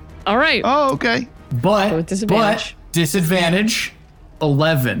 17. All right. Oh, okay. But disadvantage.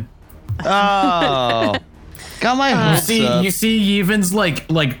 11. Oh. Got my hopes up. You see Yevon's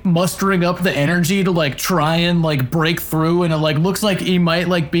like mustering up the energy to try and break through, and it looks like he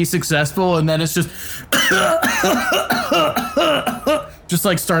might be successful, and then it's just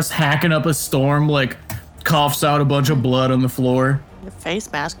starts hacking up a storm, coughs out a bunch of blood on the floor. Your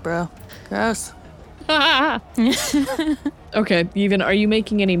face mask, bro. Gross. Okay, Yevon, are you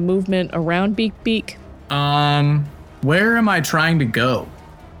making any movement around Beak? Where am I trying to go?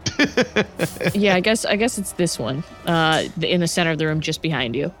 Yeah, I guess it's this one, in the center of the room, just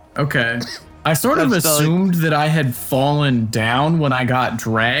behind you. Okay. I sort of assumed that I had fallen down when I got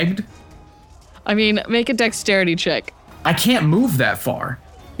dragged. I mean, make a dexterity check. I can't move that far.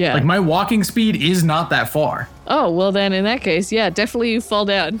 Yeah. My walking speed is not that far. Oh, well then, in that case, yeah, definitely you fall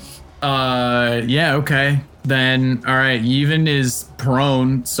down. Yeah, okay. Then, all right, Yevon is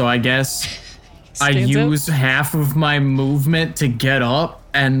prone, so I guess I use half of my movement to get up,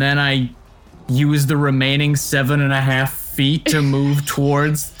 and then I use the remaining 7.5 feet to move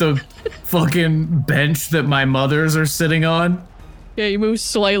towards the fucking bench that my mothers are sitting on. Yeah, you move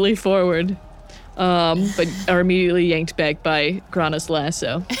slightly forward, but are immediately yanked back by Grana's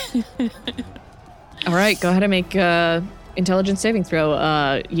lasso. All right, go ahead and make intelligence saving throw,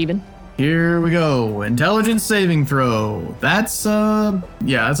 Yevon. Here we go. Intelligence saving throw. That's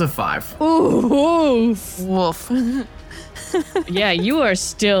that's a 5. Ooh, Woof. yeah, you are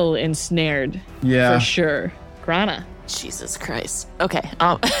still ensnared. Yeah. For sure. Grana. Jesus Christ. Okay,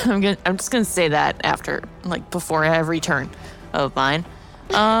 I'm just gonna say that after, before every turn of mine.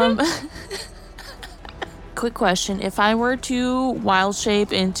 Quick question: if I were to wild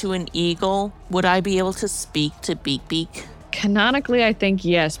shape into an eagle, would I be able to speak to Beak? Canonically, I think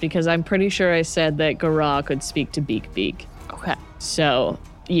yes, because I'm pretty sure I said that Gara could speak to Beak. Okay. So,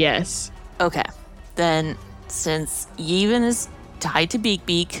 yes. Okay. Then, since Yevon is tied to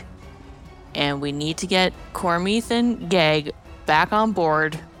Beak, and we need to get Cormith and Geg back on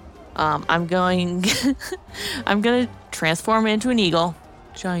board, I'm gonna transform into an eagle,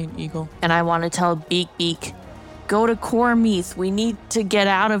 giant eagle, and I want to tell Beak, go to Cormith. We need to get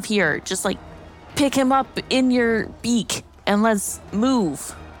out of here. Just pick him up in your beak and let's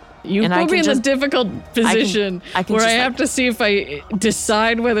move. You put me in this difficult position where I have to see if I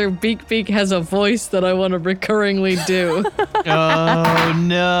decide whether Beak has a voice that I want to recurringly do. Oh,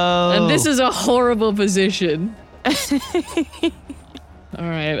 no. And this is a horrible position. All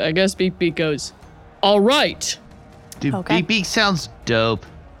right, I guess Beak Beak goes, all right. Dude, Okay. Beak Beak sounds dope.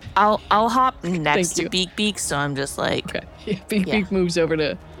 I'll hop next you. to Beak Beak, so I'm just like, Okay. Yeah, Beak Yeah. Beak moves over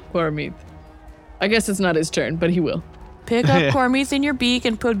to Cormith. I guess it's not his turn, but he will. pick up Cormith in your beak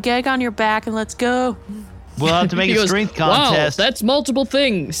and put Geg on your back and let's go. We'll have to make He a goes, strength contest. Wow, that's multiple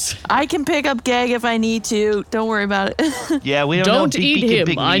things. I can pick up Geg if I need to. Don't worry about it. Yeah, we don't know. Don't Beak eat Beak can him.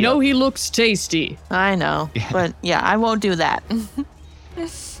 pick I me know up. he looks tasty. I know, but yeah, I won't do that.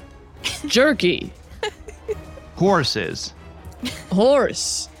 Jerky. Horses.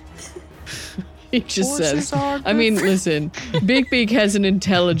 Horse. He just Horses says. are I mean, listen, Beak Beak has an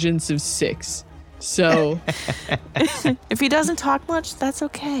intelligence of 6. So, If he doesn't talk much, that's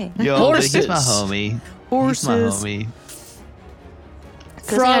okay. Yo, Horses. he's my homie. Horses. He's my homie. Good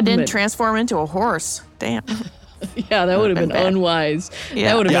thing I Frogman. didn't transform into a horse. Damn. yeah, that would have been been bad. unwise. Yeah.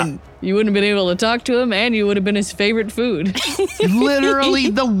 That would have Yeah. been, you wouldn't have been able to talk to him, and you would have been his favorite food. Literally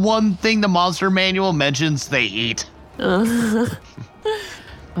the one thing the monster manual mentions they eat.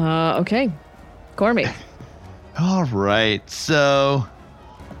 Okay. Cormith. All right, so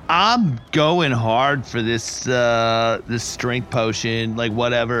I'm going hard for this this strength potion, like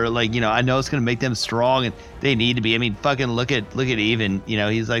whatever. Like, you know, I know it's gonna make them strong, and they need to be. I mean, fucking look at Even. You know,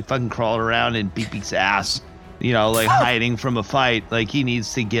 he's like fucking crawling around in Beak Beak's ass. You know, like hiding from a fight. Like he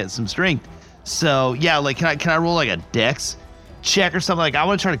needs to get some strength. So yeah, like can I roll like a dex check or something? Like I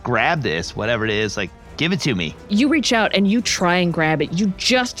want to try to grab this, whatever it is. Like give it to me, You reach out and you try and grab it. You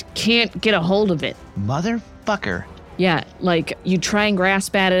just can't get a hold of it. motherfucker. Yeah, like you try and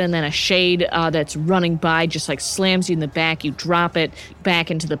grasp at it, and then a shade that's running by just like slams you in the back. You drop it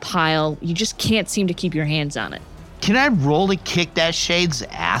back into the pile. You just can't seem to keep your hands on it. Can I roll to kick that shade's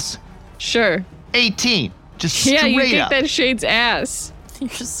ass? Sure. 18. Just Yeah, straight you kick up. that shade's ass. You're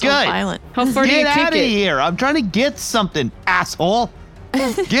just so Good. violent. How far do you Get kick out of it? here. I'm trying to get something, asshole.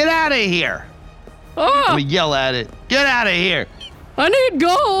 Get out of here. I'm Oh, gonna yell at it. Get out of here. I need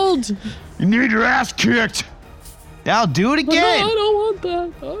gold. You need your ass kicked. Now do it No, I again. don't want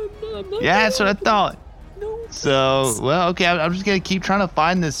that. I'm not Yeah, that's what I thought. No. So, well, okay, I'm just gonna keep trying to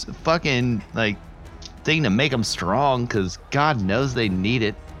find this fucking, like, thing to make them strong, because God knows they need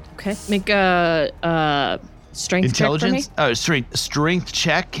it. Okay. Make a strength check for me. Intelligence? Oh, strength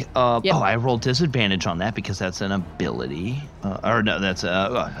check. Yep. Oh, I rolled disadvantage on that because that's an ability. Or no, that's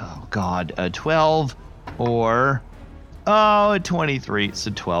oh God, 12 or a 23. So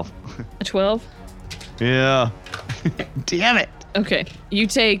 12. A 12. Yeah. Damn it. Okay. You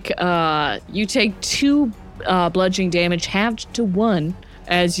take 2 bludgeoning damage, halved to 1,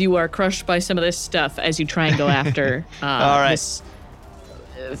 as you are crushed by some of this stuff as you try and go after All right. this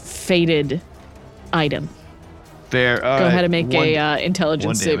fated item. Fair. All Go right. ahead and make One a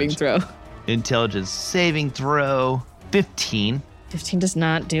intelligence saving damage. throw. intelligence saving throw. 15. 15 does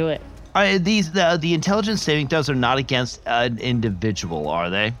not do it. The intelligence saving throws are not against an individual, are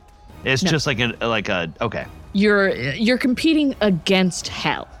they? It's just like a okay. You're competing against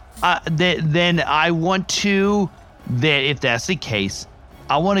hell. Then I want to. Then if that's the case,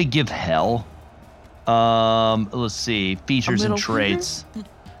 I want to give hell. Let's see, features and middle traits.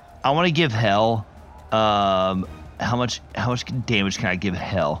 I want to give hell. How much damage can I give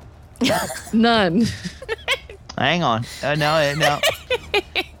hell? None. Hang on. No.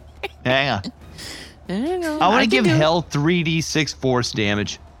 Hang on. I want to give can do it. hell 3d6 force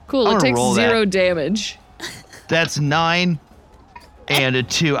damage. Cool. I'm It gonna takes roll that. 0 damage. That's 9 and a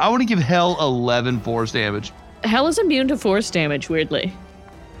 2. I want to give hell 11 force damage. Hell is immune to force damage, weirdly.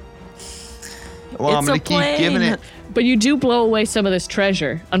 Well, I'm It's gonna a keep giving plane. it. But you do blow away some of this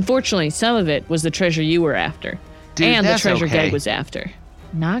treasure. Unfortunately, some of it was the treasure you were after. Dude, and the that's treasure okay. Geg was after.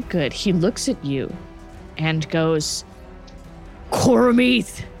 Not good. He looks at you and goes,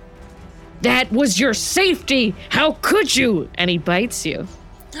 Cormith, that was your safety. How could you? And he bites you.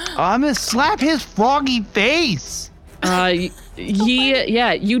 I'm gonna slap his froggy face.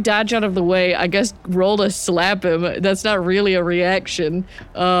 You dodge out of the way. I guess roll to slap him. That's not really a reaction.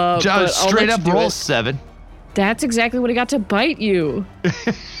 But I'll Straight let up you do roll it. 7. That's exactly what he got to bite you.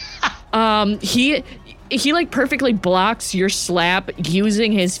 He like perfectly blocks your slap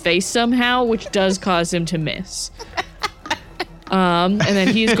using his face somehow, which does cause him to miss. And then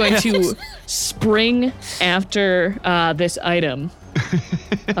he's going to spring after this item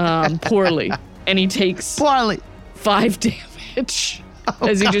poorly, and he takes Barley. 5 damage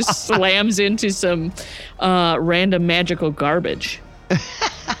as he just slams into some random magical garbage.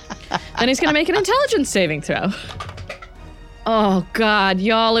 Then he's gonna make an intelligence saving throw. Oh God,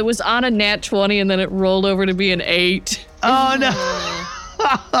 y'all! It was on a nat 20 and then it rolled over to be an 8. Oh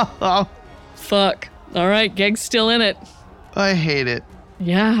no. Fuck. All right, Geg's still in it. I hate it.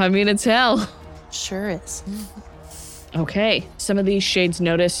 Yeah, I mean, it's hell. Sure is. Okay, some of these shades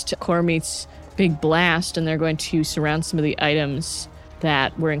noticed Cormy's big blast, and they're going to surround some of the items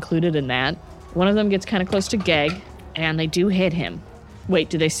that were included in that. One of them gets kind of close to Geg, and they do hit him. Wait,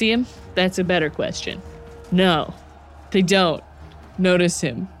 do they see him? That's a better question. No, they don't notice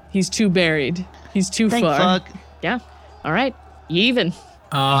him. He's too buried. He's too far. Fuck. Yeah. All right. Even.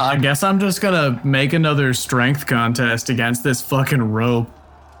 I guess I'm just gonna make another strength contest against this fucking rope.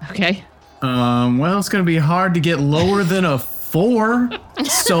 Okay. Well, it's gonna be hard to get lower than a 4.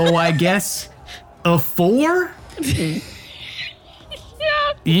 So I guess a 4?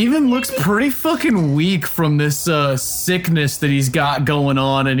 Even looks pretty fucking weak from this sickness that he's got going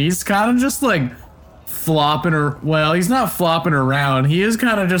on, and he's kind of just like flopping well, he's not flopping around. He is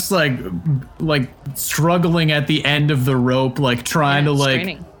kind of just like struggling at the end of the rope, like trying to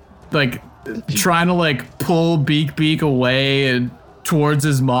pull Beak Away and towards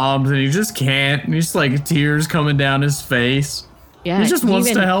his mom's, and he just can't. And he's like tears coming down his face. Yeah. He just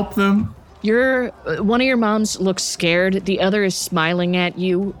wants to help them. One of your moms looks scared. The other is smiling at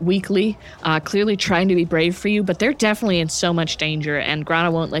you weakly, clearly trying to be brave for you, but they're definitely in so much danger, and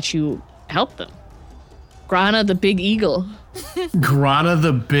Grana won't let you help them. Grana the Big Eagle. Grana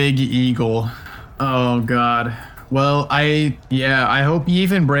the Big Eagle. Oh, God. Well, I hope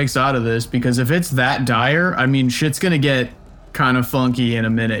Yevon breaks out of this, because if it's that dire, I mean, shit's gonna get kind of funky in a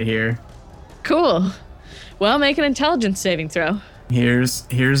minute here. Cool. Well, make an intelligence saving throw.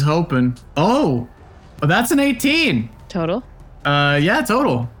 Here's hoping. Oh, that's an 18. Total? Yeah,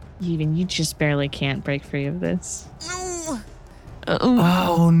 total. Even you just barely can't break free of this.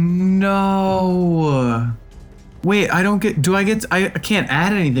 Oh, no. Wait, I can't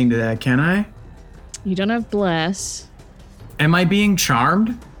add anything to that, can I? You don't have bless. Am I being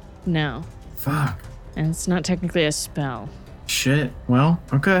charmed? No. Fuck. And it's not technically a spell. Shit. Well,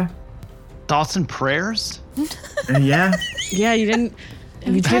 okay. Thoughts and prayers? Yeah. Yeah, you didn't.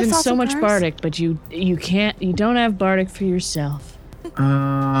 You've tried given thoughts so and much prayers? bardic, but you don't have bardic for yourself.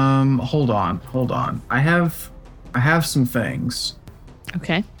 Hold on. I have some things.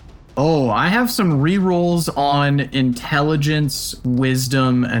 Okay. Oh, I have some rerolls on intelligence,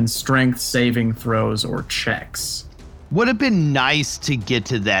 wisdom, and strength saving throws or checks. Would have been nice to get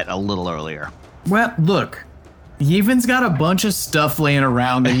to that a little earlier. Well, look, Yevon's got a bunch of stuff laying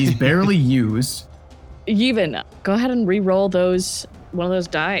around that he's barely used. Yevon, go ahead and re-roll one of those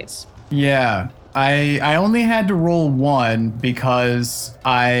dice. Yeah, I only had to roll 1 because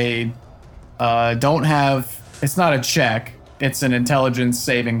I don't have. It's not a check. It's an intelligence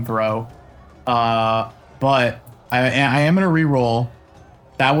saving throw. But I am gonna re-roll.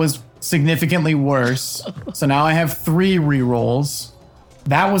 That was significantly worse. So now I have 3 re-rolls.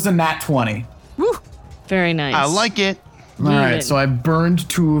 That was a nat 20. Woo. Very nice. I like it. All right, so I burned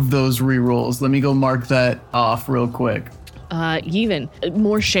 2 of those re-rolls. Let me go mark that off real quick. Yevon,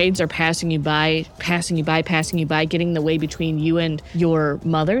 more shades are passing you by, getting in the way between you and your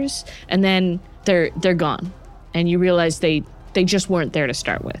mothers, and then they're gone. And you realize they just weren't there to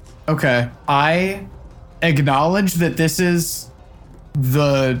start with. Okay. I acknowledge that this is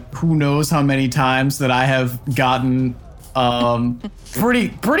the who knows how many times that I have gotten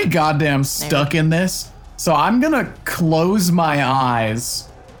pretty goddamn stuck in this. So I'm gonna close my eyes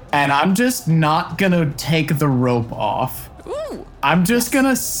and I'm just not gonna take the rope off. Ooh. I'm just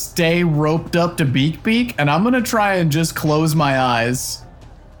gonna stay roped up to Beak and I'm gonna try and just close my eyes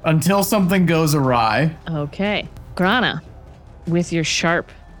until something goes awry. Okay. Grana, with your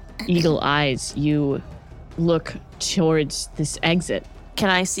sharp eagle eyes, you look towards this exit.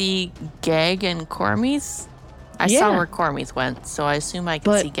 Can I see Geg and Cormy's? I Yeah. saw where Cormy's went, so I assume I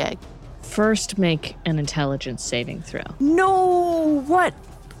can But- see Geg. First, make an intelligence saving throw. No, what?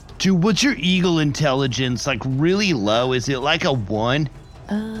 Dude, what's your eagle intelligence? Like really low? Is it like a 1?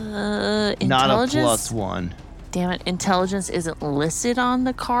 Not a Intelligence? +1. Damn it, intelligence isn't listed on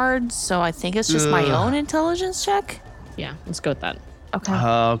the card, so I think it's just my Ugh. own intelligence check. Yeah, let's go with that. Okay,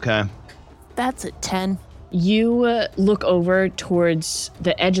 Okay. that's a 10. You look over towards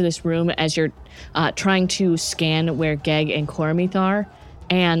the edge of this room as you're trying to scan where Geg and Cormith are,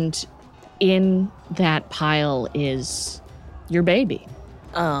 and in that pile is your baby.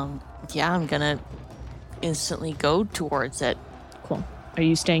 Yeah, I'm gonna instantly go towards it. Cool. Are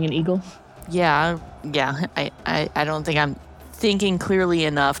you staying in Eagle? Yeah. I don't think I'm thinking clearly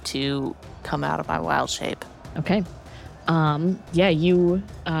enough to come out of my wild shape. Okay. Yeah, you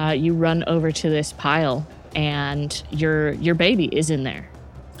run over to this pile, and your baby is in there.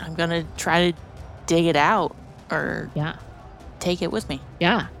 I'm gonna try to dig it out or Yeah. take it with me.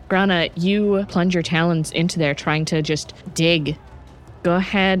 Yeah. Grana, you plunge your talons into there trying to just dig Go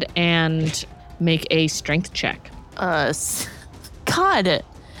ahead and make a strength check. God,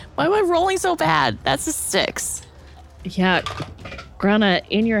 why am I rolling so bad? That's a 6. Yeah, Grana,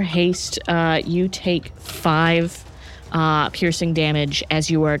 in your haste, you take 5 piercing damage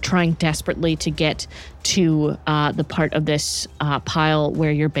as you are trying desperately to get to the part of this pile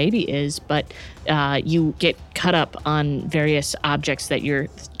where your baby is, but you get cut up on various objects that you're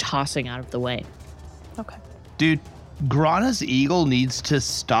tossing out of the way. Okay. Dude, Grana's eagle needs to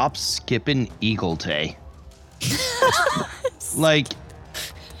stop skipping Eagle Day. Like...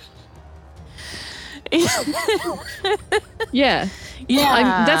 Yeah.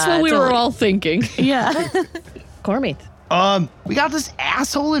 That's what we were all thinking. Yeah. Cormith. We got this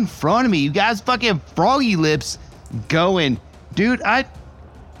asshole in front of me. You guys fucking froggy lips going. Dude,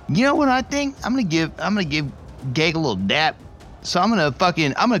 you know what I think? I'm gonna give Gag a little dap. So I'm gonna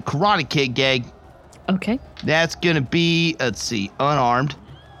karate kick Gag. Okay. That's gonna be, let's see, unarmed.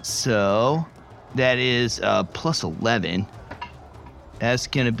 So that is plus 11. That's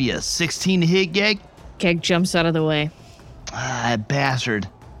gonna be a 16 to hit, Gag. Gag jumps out of the way. That bastard.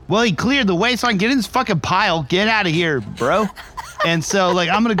 Well, he cleared the way so I can get in this fucking pile. Get out of here, bro. And so, like,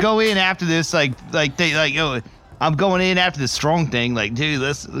 I'm gonna go in after this, I'm going in after the strong thing. Like, dude,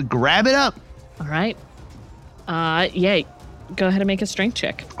 let's grab it up. All right. Yeah. Go ahead and make a strength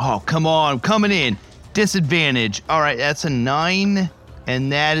check. Oh, come on, I'm coming in. Disadvantage. All right, that's a 9,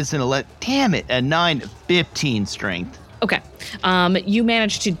 and that is an 11. Damn it, a 9, 15 strength. Okay. You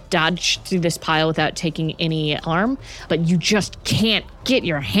managed to dodge through this pile without taking any harm, but you just can't get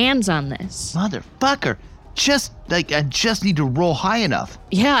your hands on this. Motherfucker. I just need to roll high enough.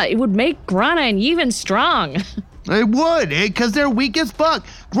 Yeah, it would make Grana and Yevon strong. It would, because they're weak as fuck.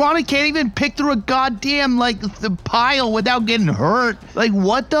 Grana can't even pick through a goddamn, the pile without getting hurt. Like,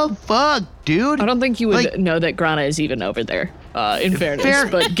 what the fuck, dude? I don't think you would know that Grana is even over there, in fairness.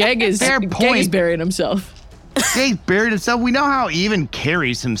 But Gag is burying himself. Gag's buried himself. We know how Even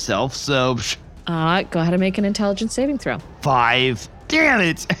carries himself, so... Go ahead and make an intelligence saving throw. 5. Damn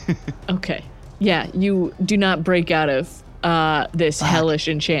it. Okay. Yeah, you do not break out of this hellish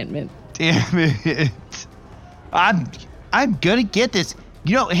enchantment. Damn it. I'm gonna get this.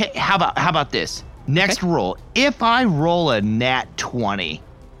 You know, hey, how about this? Next roll. If I roll a nat 20,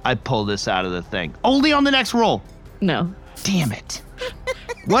 I pull this out of the thing. Only on the next roll. No. Damn it.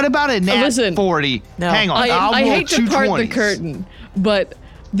 What about a nat 40? No. Hang on. I hate to part 20s. the curtain, but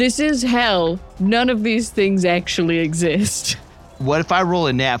this is hell. None of these things actually exist. What if I roll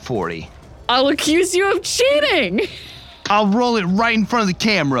a nat 40? I'll accuse you of cheating. I'll roll it right in front of the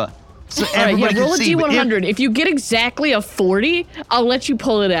camera. So everybody roll a can see. D100. If you get exactly a 40, I'll let you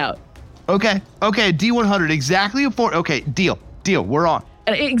pull it out. Okay, D100, exactly a 40. Okay, deal, we're on.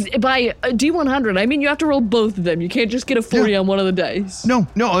 By a D100, I mean you have to roll both of them. You can't just get a 40 on one of the dice. No,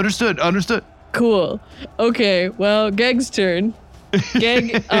 understood. Cool. Okay, well, Gag's turn.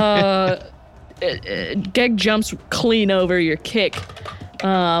 Gag, Gag jumps clean over your kick.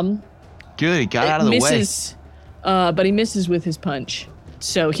 Good, he got out of the way. But he misses with his punch.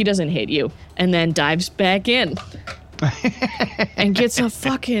 So he doesn't hit you. And then dives back in. And gets a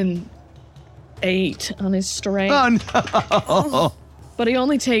fucking 8 on his strength. Oh, no. But he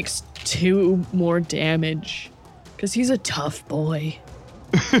only takes 2 more damage. Because he's a tough boy.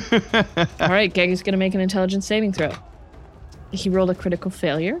 All right, Gag is going to make an intelligence saving throw. He rolled a critical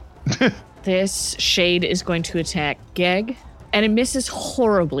failure. This shade is going to attack Gag. And it misses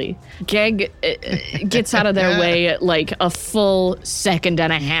horribly. Gag gets out of their way like a full second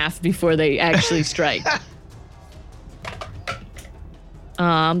and a half before they actually strike.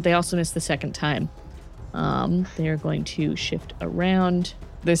 They also miss the second time. They are going to shift around.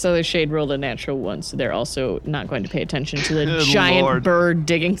 This other shade rolled a natural 1, so they're also not going to pay attention to the giant bird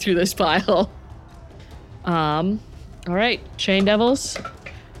digging through this pile. All right, Chain Devils.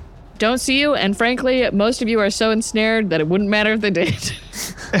 Don't see you, and frankly, most of you are so ensnared that it wouldn't matter if they did.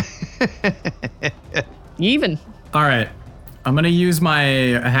 Even. All right, I'm gonna use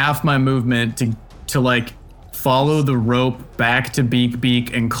half my movement to follow the rope back to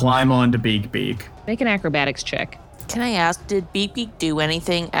Beak and climb onto Beak. Make an acrobatics check. Can I ask, did Beak do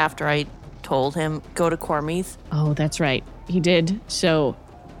anything after I told him go to Cormith? Oh, that's right, he did. So,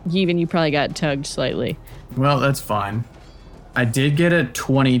 even you probably got tugged slightly. Well, that's fine. I did get a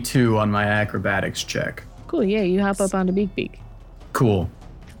 22 on my acrobatics check. Cool, yeah, you hop up onto Beak. Cool.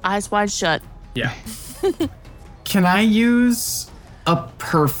 Eyes wide shut. Yeah. Can I use a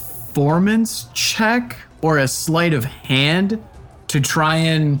performance check or a sleight of hand to try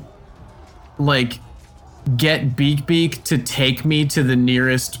and, get Beak to take me to the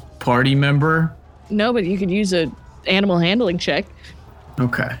nearest party member? No, but you could use a animal handling check.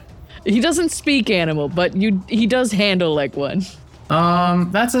 Okay. He doesn't speak animal, but he does handle like one.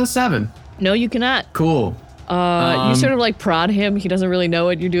 That's a 7. No, you cannot. Cool. You sort of like prod him. He doesn't really know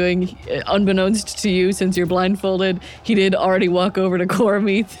what you're doing. Unbeknownst to you, since you're blindfolded, he did already walk over to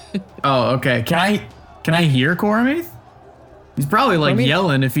Cormith. Oh, okay. Can I hear Cormith? He's probably like Cormith?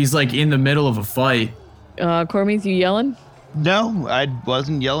 yelling if he's like in the middle of a fight. Cormith, you yelling? No, I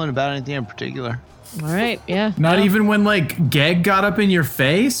wasn't yelling about anything in particular. All right, yeah. Not even when like Geg got up in your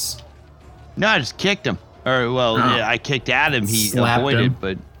face? No, I just kicked him. Or, well, yeah, I kicked at him. He Slapped avoided, him.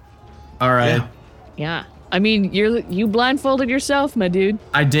 but... All right. Yeah. I mean, you blindfolded yourself, my dude.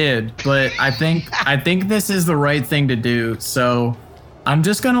 I did, but I think this is the right thing to do. So I'm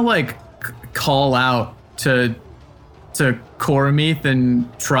just gonna like call out to Cormith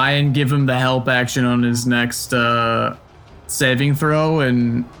and try and give him the help action on his next saving throw,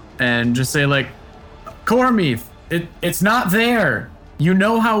 and just say like, Cormith, it's not there. You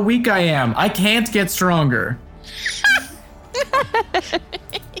know how weak I am. I can't get stronger.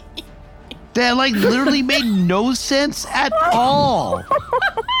 That, like, literally made no sense at all.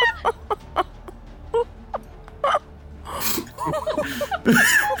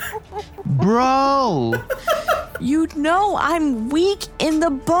 Bro. You know I'm weak in the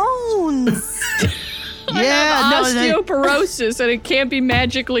bones. Yeah, Osteoporosis, and it can't be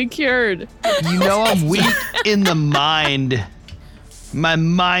magically cured. you know I'm weak in the mind. My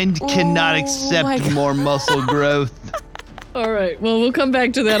mind cannot accept more muscle growth. All right, well, we'll come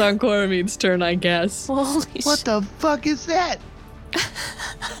back to that on Cormith's turn, I guess. Holy What the fuck is that?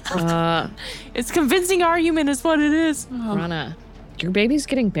 It's convincing argument is what it is. Rana, your baby's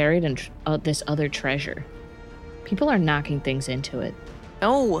getting buried in this other treasure. People are knocking things into it.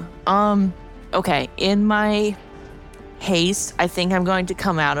 Oh, okay. In my haste, I think I'm going to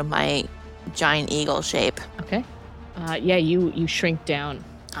come out of my giant eagle shape. Okay. Yeah, you shrink down.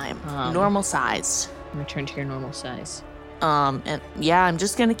 I'm normal sized. Return to your normal size. And yeah, I'm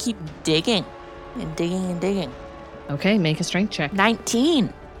just gonna keep digging and digging and digging. Okay, make a strength check.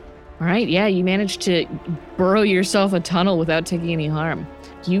 19. All right, yeah, you managed to burrow yourself a tunnel without taking any harm.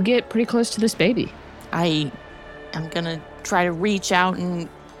 You get pretty close to this baby. I'm gonna try to reach out and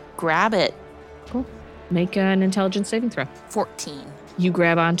grab it. Cool. Make an intelligence saving throw. 14. You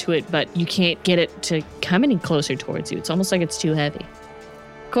grab onto it, but you can't get it to come any closer towards you. It's almost like it's too heavy.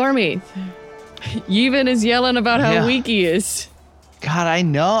 Cormith, Yevon is yelling about how weak he is. God, I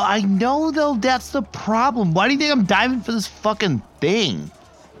know though, that's the problem. Why do you think I'm diving for this fucking thing?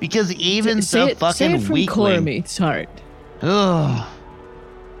 Because Yevon's a fucking say it from weakling. Cormith's heart. Ugh.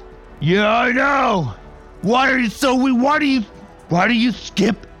 Yeah, I know. Why do you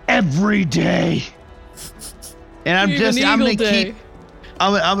skip every day? And I'm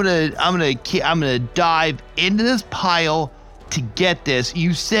gonna dive into this pile to get this.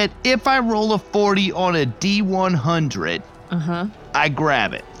 You said if I roll a 40 on a D100, I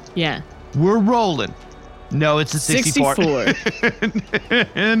grab it. Yeah. We're rolling. No, it's a 64.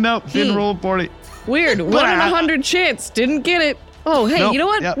 Nope, didn't roll a 40. Weird. 1 in 100 chance. Didn't get it. Oh, hey, Nope, you know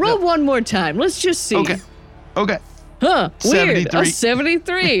what? Roll one more time. Let's just see. Okay. Huh. Weird. 73. A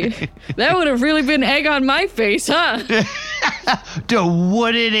 73. That would have really been egg on my face, huh? Dude,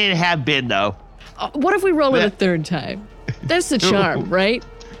 wouldn't it have been, though? What if we roll it a third time? That's the charm, right?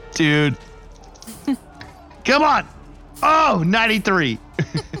 Dude. Come on. Oh, 93.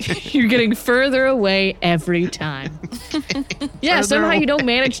 You're getting further away every time. Yeah, somehow you don't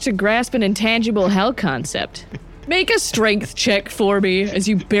manage to grasp an intangible hell concept. Make a strength check for me as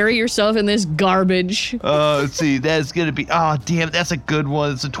you bury yourself in this garbage. Let's see. That's going to be... Oh, damn. That's a good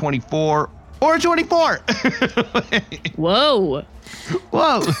one. It's a 24. Or a 24. Whoa.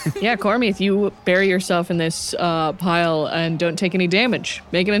 Whoa. Yeah, Cormith, you bury yourself in this pile and don't take any damage.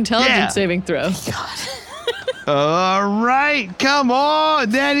 Make an intelligence saving throw. God. All right. Come on.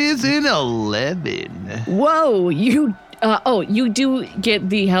 That is an 11. Whoa. You do get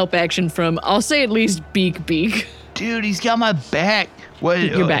the help action from, I'll say at least Beak. Dude, he's got my back. What?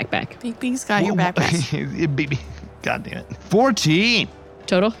 Your backpack. Big B's got your backpack. God damn it. 14.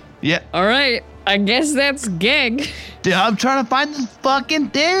 Total? Yeah. All right. I guess that's Geg. Dude, I'm trying to find this fucking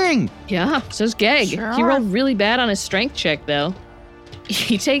thing. Yeah, so's Geg. Sure He are. rolled really bad on his strength check, though.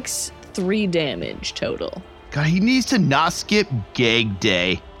 He takes 3 damage total. God, he needs to not skip Gag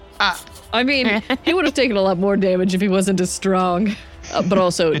Day. I mean, he would have taken a lot more damage if he wasn't as strong. But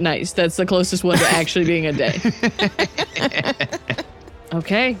also, nice. That's the closest one to actually being a day.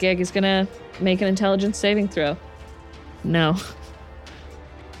 Okay, Geg is gonna make an intelligence saving throw. No.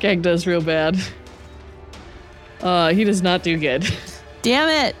 Geg does real bad. He does not do good.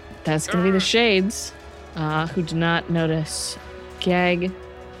 Damn it. That's gonna be the Shades, who do not notice Gag,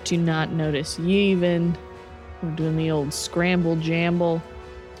 do not notice Yevon. We're doing the old scramble jamble.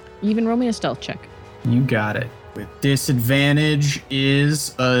 Yevon, roll me a stealth check. You got it. With disadvantage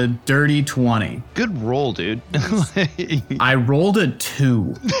is a dirty 20. Good roll, dude. I rolled a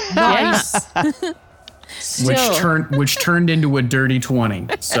 2. Nice. which turned into a dirty 20.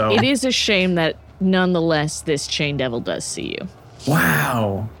 So It is a shame that nonetheless this chain devil does see you.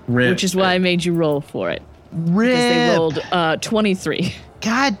 wow. Rip. Which is why I made you roll for it. Rip. Because they rolled 23.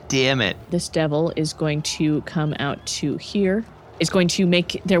 God damn it. This devil is going to come out to here. Is going to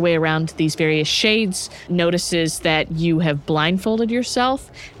make their way around these various shades, notices that you have blindfolded yourself,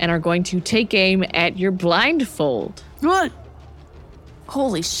 and are going to take aim at your blindfold. What?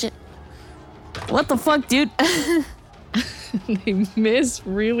 Holy shit. What the fuck, dude? They miss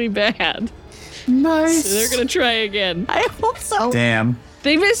really bad. nice. So they're going to try again. I hope so. Damn.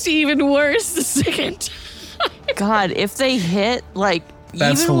 They missed even worse the second time. God, if they hit, like,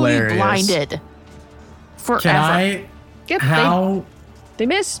 That's even we'll be hilarious. blinded forever. Can I? Yep, How? they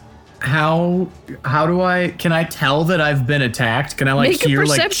miss. How do I? Can I tell that I've been attacked? Can I like Make a hear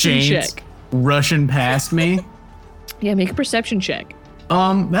like perception chains check. rushing past me? Yeah, make a perception check.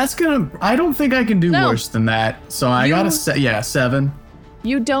 That's gonna. I don't think I can do No. worse than that. So I You- gotta say, 7.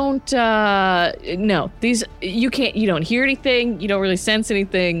 You don't, no, these, you don't hear anything, you don't really sense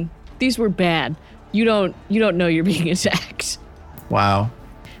anything. These were bad. You don't know you're being attacked. Wow.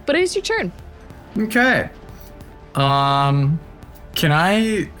 But it is your turn. Okay. Can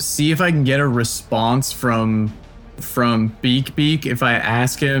I see if I can get a response from Beak if I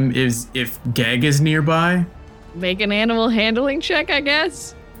ask him if Gag is nearby? Make an animal handling check, I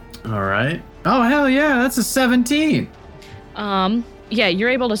guess. All right. Oh hell yeah, that's a 17. Yeah, you're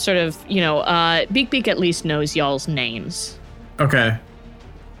able to sort of, Beak at least knows y'all's names. Okay.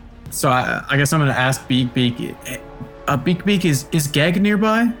 So I guess I'm gonna ask Beak. Beak, is Gag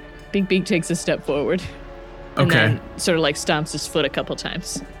nearby? Beak takes a step forward. And Okay. then sort of like stomps his foot a couple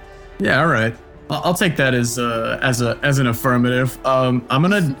times. Yeah. All right. I'll take that as an affirmative. I'm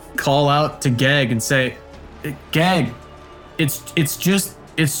gonna call out to Gag and say, Gag, it's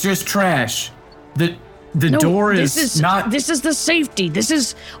just trash. The door is not. This is the safety. This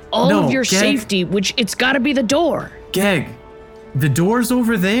is all No, of your Gag. safety, which it's got to be the door. Gag, the door's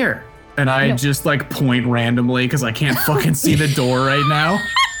over there. And I No. just like point randomly because I can't fucking see the door right now.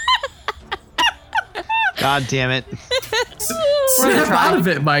 God damn it. Snap out of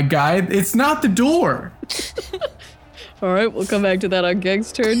it, my guy. It's not the door. All right, we'll come back to that on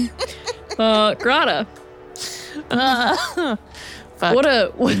Gag's turn. Grata, Fuck. what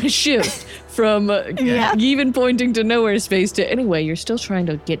a shift from Yeah. even pointing to nowhere space to anyway. You're still trying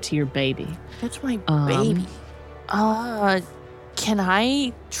to get to your baby. That's my baby. Can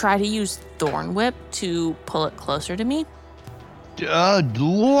I try to use Thorn Whip to pull it closer to me?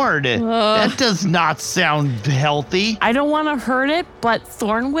 Lord. That does not sound healthy. I don't want to hurt it, but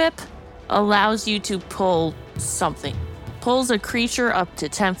Thorn Whip allows you to pull something. Pulls a creature up to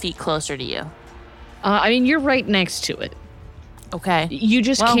 10 feet closer to you. I mean, you're right next to it. Okay. You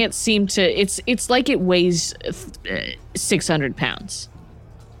just Well- can't seem to. It's like it weighs 600 pounds.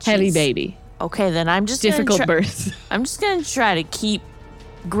 Heavy Jeez. baby. Okay, then I'm just Difficult gonna birth. I'm just gonna try to keep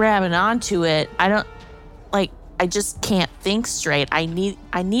grabbing onto it. I just can't think straight. I need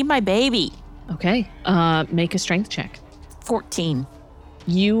my baby. Okay. Make a strength check. 14.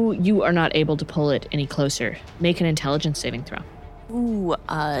 You are not able to pull it any closer. Make an intelligence saving throw. Ooh,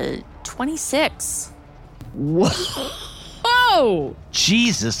 26. Whoa!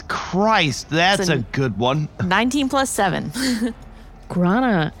 Jesus Christ, that's So- a good one. 19 plus 7.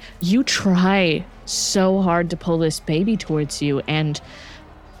 Grana, you try so hard to pull this baby towards you, and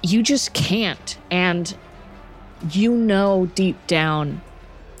you just can't. And you know deep down,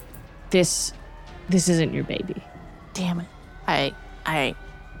 this isn't your baby. Damn it. I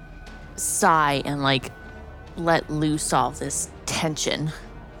sigh and let loose all this tension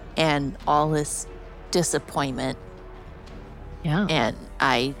and all this disappointment, Yeah. and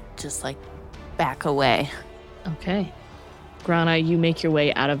I just back away. Okay. Grana, you make your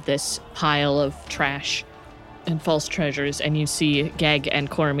way out of this pile of trash and false treasures, and you see Gag and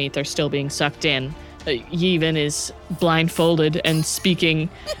Cormith are still being sucked in. Yevon is blindfolded and speaking,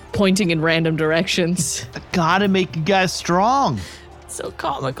 pointing in random directions. I gotta make you guys strong. So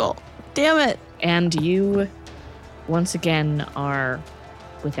comical. Damn it. And you, once again, are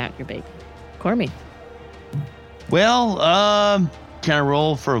without your baby. Cormith. Well, can I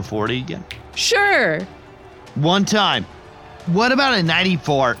roll for a 40 again? Sure. One time. What about a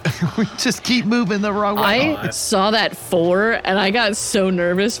 94? We just keep moving the wrong way. I saw that 4 and I got so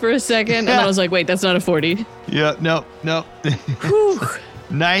nervous for a second. And then I was like, wait, that's not a 40. Yeah, no.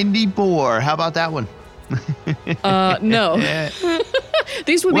 94. How about that one? No.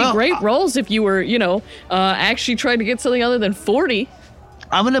 These would be great rolls if you were, actually trying to get something other than 40.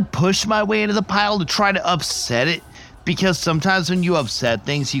 I'm going to push my way into the pile to try to upset it, because sometimes when you upset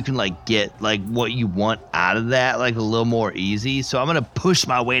things, you can get what you want out of that a little more easy. So I'm going to push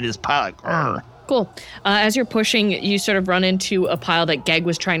my way to this pile Urgh. Cool. As you're pushing, you sort of run into a pile that Geg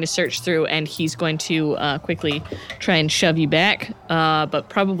was trying to search through, and he's going to quickly try and shove you back, but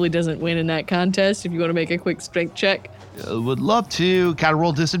probably doesn't win in that contest. If you want to make a quick strength check. Would love to. Gotta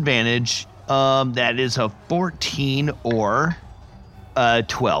roll disadvantage. That is a 14 or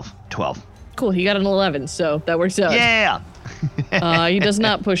 12. Cool. He got an 11, so that works out. Yeah. He does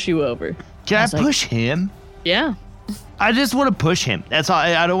not push you over. Can I push him? Yeah. I just want to push him. That's all.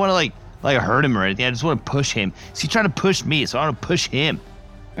 I don't want to hurt him or anything. I just want to push him. He's trying to push me, so I want to push him.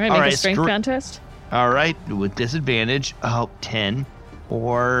 All right, make a strength contest. All right, with disadvantage. 10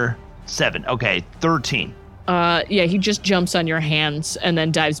 or 7. Okay, 13. Yeah, he just jumps on your hands and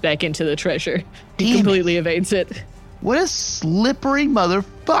then dives back into the treasure. He Damn completely evades it. What a slippery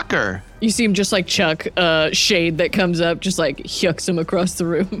motherfucker. You see him just chuck shade that comes up, just yucks him across the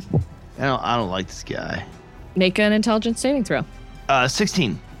room. I don't like this guy. Make an intelligence saving throw.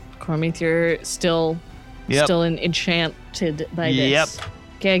 16. Cormith, you're still enchanted by this. Yep.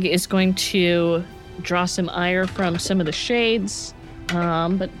 Geg is going to draw some ire from some of the shades,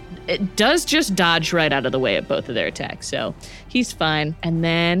 but it does just dodge right out of the way of both of their attacks, so he's fine. And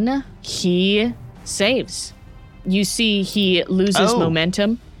then he saves. You see he loses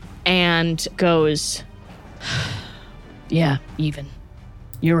momentum and goes, yeah, even.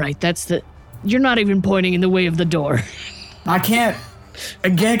 You're right, you're not even pointing in the way of the door. I can't.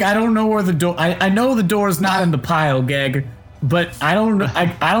 Geg, I don't know where the door. I know the door is not in the pile, Geg, but I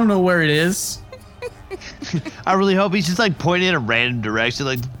don't know where it is. I really hope he's just pointing in a random direction,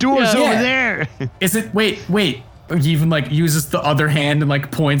 the door's over there. Is it? Wait. He even uses the other hand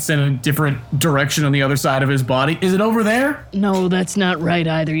and points in a different direction on the other side of his body. Is it over there? No, that's not right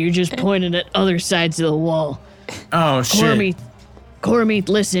either. You're just pointing at other sides of the wall. Oh shit. Cormith,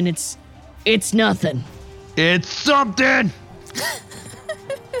 listen, it's nothing. It's something.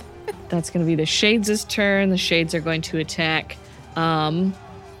 That's going to be the Shades' turn. The Shades are going to attack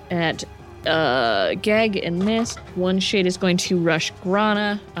at Geg and miss. One Shade is going to rush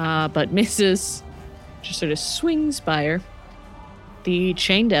Grana, but misses. Just sort of swings by her. The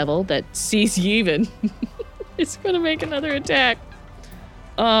Chain Devil that sees Yevon is going to make another attack.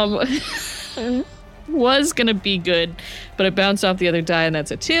 Was going to be good, but it bounced off the other die, and that's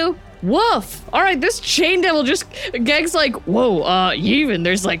a 2. Woof! All right, this Chain Devil Geg's whoa, Yevon,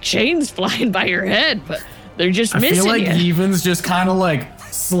 there's chains flying by your head, but they're just missing you. I feel Yevon's just kind of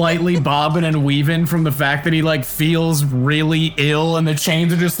slightly bobbing and weaving from the fact that he feels really ill and the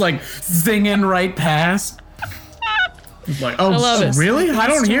chains are just zinging right past. Oh, really? I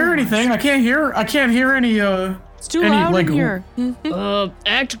don't hear anything. I can't hear any, it's too loud in here.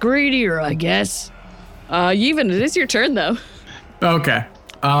 Act greedier, I guess. Yevon, it is your turn, though. Okay.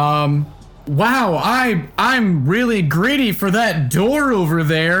 Wow, I'm really greedy for that door over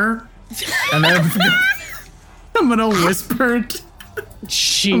there. And then I'm gonna whisper.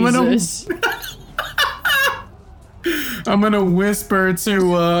 Jesus. I'm gonna whisper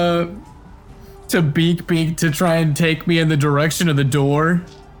to Beak to try and take me in the direction of the door.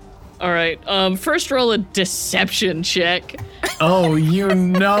 All right. First roll a deception check. Oh,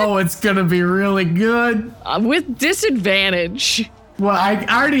 it's gonna be really good. With disadvantage. Well, I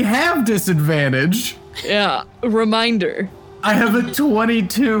already have disadvantage. Yeah. Reminder. I have a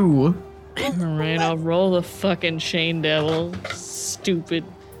 22. All right, I'll roll the fucking Chain Devil. Stupid.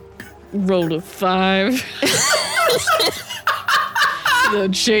 Rolled a 5. The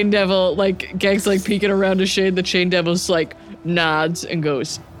Chain Devil, Geg's peeking around a shade. The Chain Devil's nods and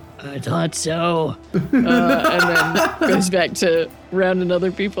goes, I thought so. And then goes back to rounding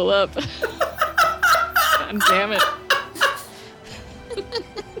other people up. God damn it.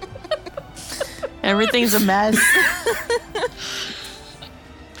 Everything's a mess.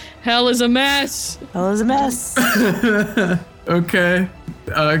 Hell is a mess. Hell is a mess. Okay.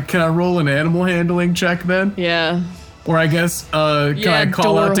 Can I roll an animal handling check then? Yeah. Or I guess, can I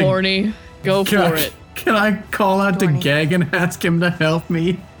call out to... horny. Go for it. Can I call out to Geg and ask him to help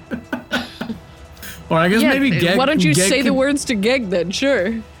me? Or I guess maybe Geg... Why don't you say the words to Geg then? Sure.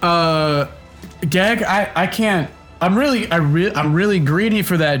 Geg, I can't... I'm really greedy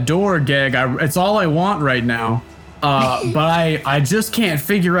for that door, Geg. It's all I want right now. but I just can't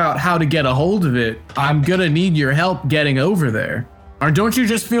figure out how to get a hold of it. I'm gonna need your help getting over there. Or don't you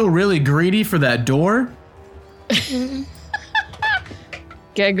just feel really greedy for that door?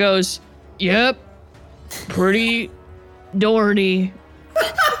 Gag goes, yep, pretty dorty.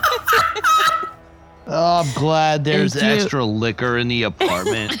 Oh, I'm glad there's Thank you. extra liquor in the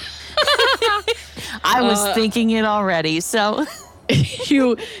apartment. I was thinking it already, so.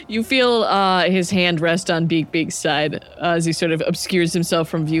 You feel his hand rest on Beak's side as he sort of obscures himself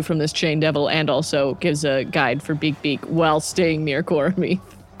from view from this chain devil and also gives a guide for Beak while staying near Cormith.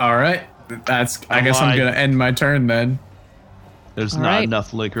 All right. I guess I'm going to end my turn then. There's All not right.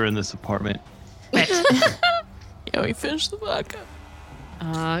 enough liquor in this apartment. Yeah, we finished the vodka.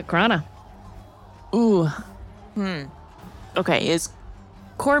 Grana. Ooh. Okay,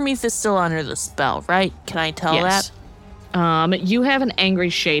 Cormith is still under the spell, right? Can I tell Yes. that? You have an angry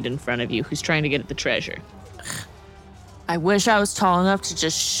shade in front of you who's trying to get at the treasure. I wish I was tall enough to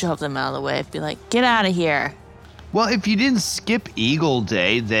just shove them out of the way. Be like, get out of here. Well, if you didn't skip Eagle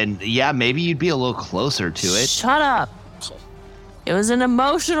Day, then yeah, maybe you'd be a little closer to it. Shut up. It was an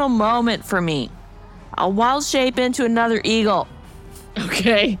emotional moment for me. I'll wild shape into another eagle,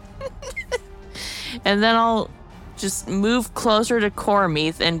 Okay. and then I'll just move closer to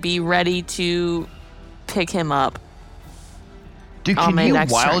Cormith and be ready to pick him up. Dude, On can my you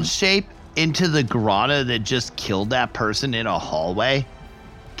next wild turn. shape into the Grana that just killed that person in a hallway?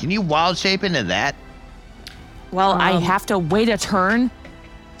 Can you wild shape into that? Well, I have to wait a turn.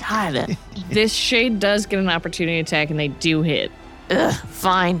 God. This shade does get an opportunity attack and they do hit. Ugh,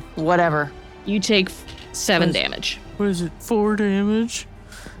 fine, whatever. You take 7 damage. What is it? 4 damage.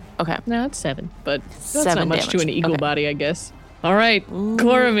 Okay. No, it's 7, but that's 7 not much to damage. an eagle Okay. body, I guess. All right,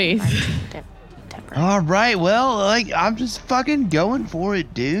 Cormith. All right, well, like, I'm just fucking going for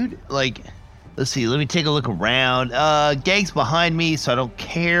it, dude. Like, let's see, let me take a look around. Gag's behind me, so I don't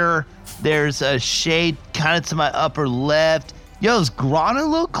care. There's a shade kind of to my upper left. Yo, is Grana a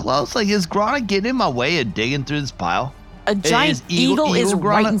little close? Like, is Grana getting in my way of digging through this pile? A giant Is Eagle eagle is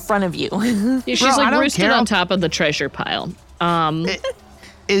Grana- right in front of you. Yeah, she's Bro, I like don't roosted care. on top of the treasure pile.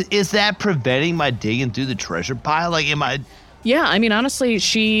 Is that preventing my digging through the treasure pile? Like, am I... Yeah, I mean, honestly,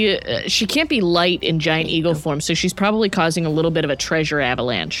 she can't be light in giant eagle form, so she's probably causing a little bit of a treasure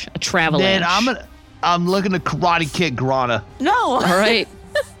avalanche, a travel. Then I'm looking to karate kick Grana. No. All right,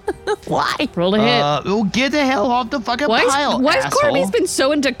 Why? roll a hit. Well, get the hell off the fucking pile, Why has asshole. Cormith's been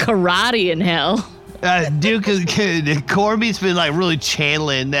so into karate in hell? Dude, because Cormy's been like really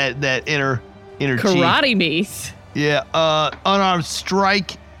channeling that inner chi. Karate meath. Yeah. Unarmed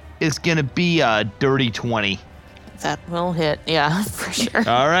strike is gonna be a dirty 20. That will hit. Yeah, for sure.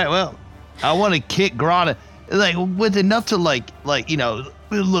 All right. Well, I want to kick Grana like with enough to like you know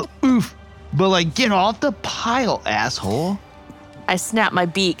look oof, but like get off the pile, asshole. I snap my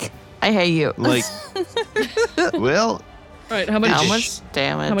beak. I hate you. Like, well, All right, how much? How much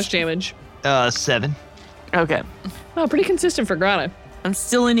damage? How much damage? 7. Okay. Oh, pretty consistent for Grana. I'm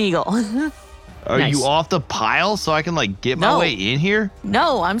still an eagle. Are Nice. you off the pile so I can like get my No. way in here?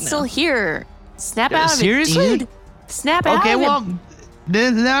 No, I'm still here. Snap out of seriously? it, dude. Snap out Okay, of well, it.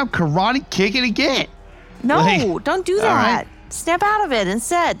 then I'm karate kicking again. No, like- don't do all that. right. Snap out of it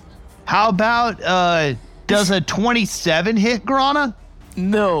instead. How about does a 27 hit Grana?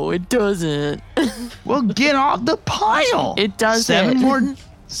 No, it doesn't. Well, get off the pile. It does seven hit.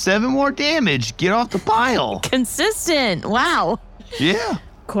 seven more damage. Get off the pile. Consistent. Wow. Yeah,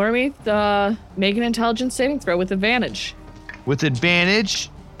 Cormith, make an intelligence saving throw with advantage. with advantage.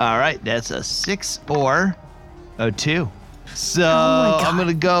 All right, that's a 6 or a 2. So God. I'm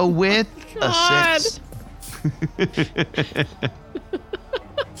gonna go with God. a 6.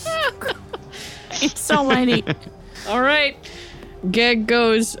 It's so many. All right. Gag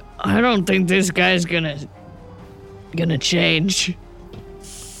goes, I don't think this guy's gonna change.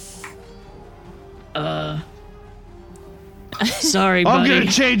 Sorry, I'm buddy.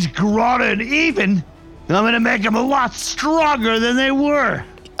 gonna change Grana and even. I'm gonna make them a lot stronger than they were.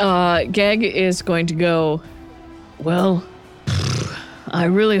 Gag is going to go, well, I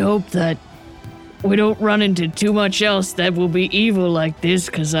really hope that we don't run into too much else that will be evil like this,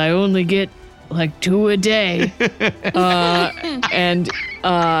 because I only get like 2 a day. And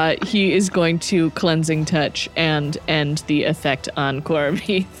he is going to cleansing touch and end the effect on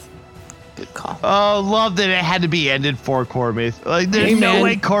Cormith. Good call. Oh, love that it had to be ended for Cormith. Like, there's Hey, no man.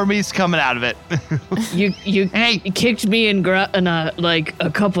 way Cormith's coming out of it. You Hey. kicked me in like a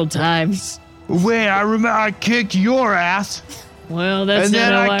couple times. Wait, I remember I kicked your ass, Well, that's and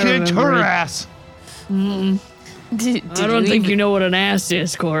then not how I kicked remember her it. ass. Did I don't think even- you know what an ass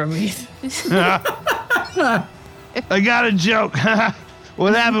is, Cormith. I got a joke.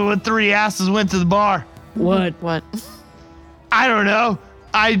 What happened when 3 asses went to the bar? What? I don't know.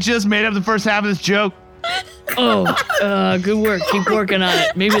 I just made up the first half of this joke. Oh, good work. Keep working on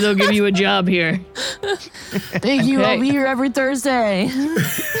it. Maybe they'll give you a job here. Thank you. I'll be here every Thursday.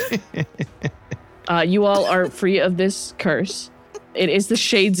 You all are free of this curse. It is the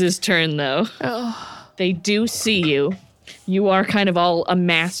Shades' turn, though. They do see you. You are kind of all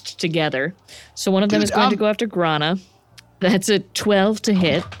amassed together. So one of them is going to go after Grana. That's a 12 to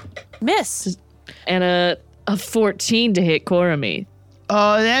hit. Miss. And a 14 to hit Korami.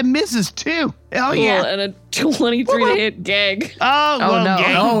 That misses too. Oh, yeah. And a 23 to hit Gag. Oh, well, no.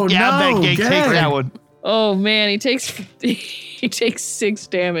 Gag. Oh, yeah, I bet Gag Gag. takes that one. Oh, man, he takes 6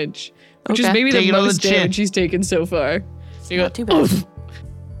 damage. Which is Okay. maybe Take the it on the most chin. damage he's taken so far. You go, Not too bad.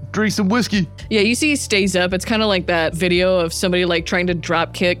 Drink some whiskey. Yeah, you see he stays up. It's kind of like that video of somebody like trying to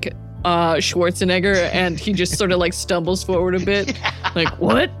drop kick Schwarzenegger and he just sort of like stumbles forward a bit. Like,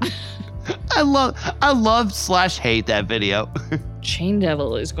 what? I love/hate that video. Chain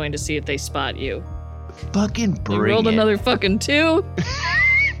Devil is going to see if they spot you. Fucking They bring rolled it. another fucking 2.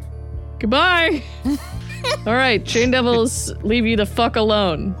 Goodbye. All right, Chain Devils leave you the fuck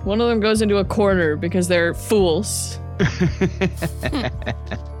alone. One of them goes into a corner because they're fools.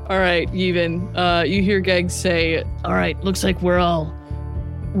 All right, Yevon, you hear Gag say, all right, looks like we're all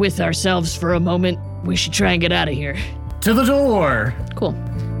with ourselves for a moment. We should try and get out of here. To the door. Cool.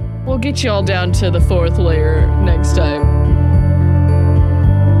 We'll get you all down to the 4th layer next time.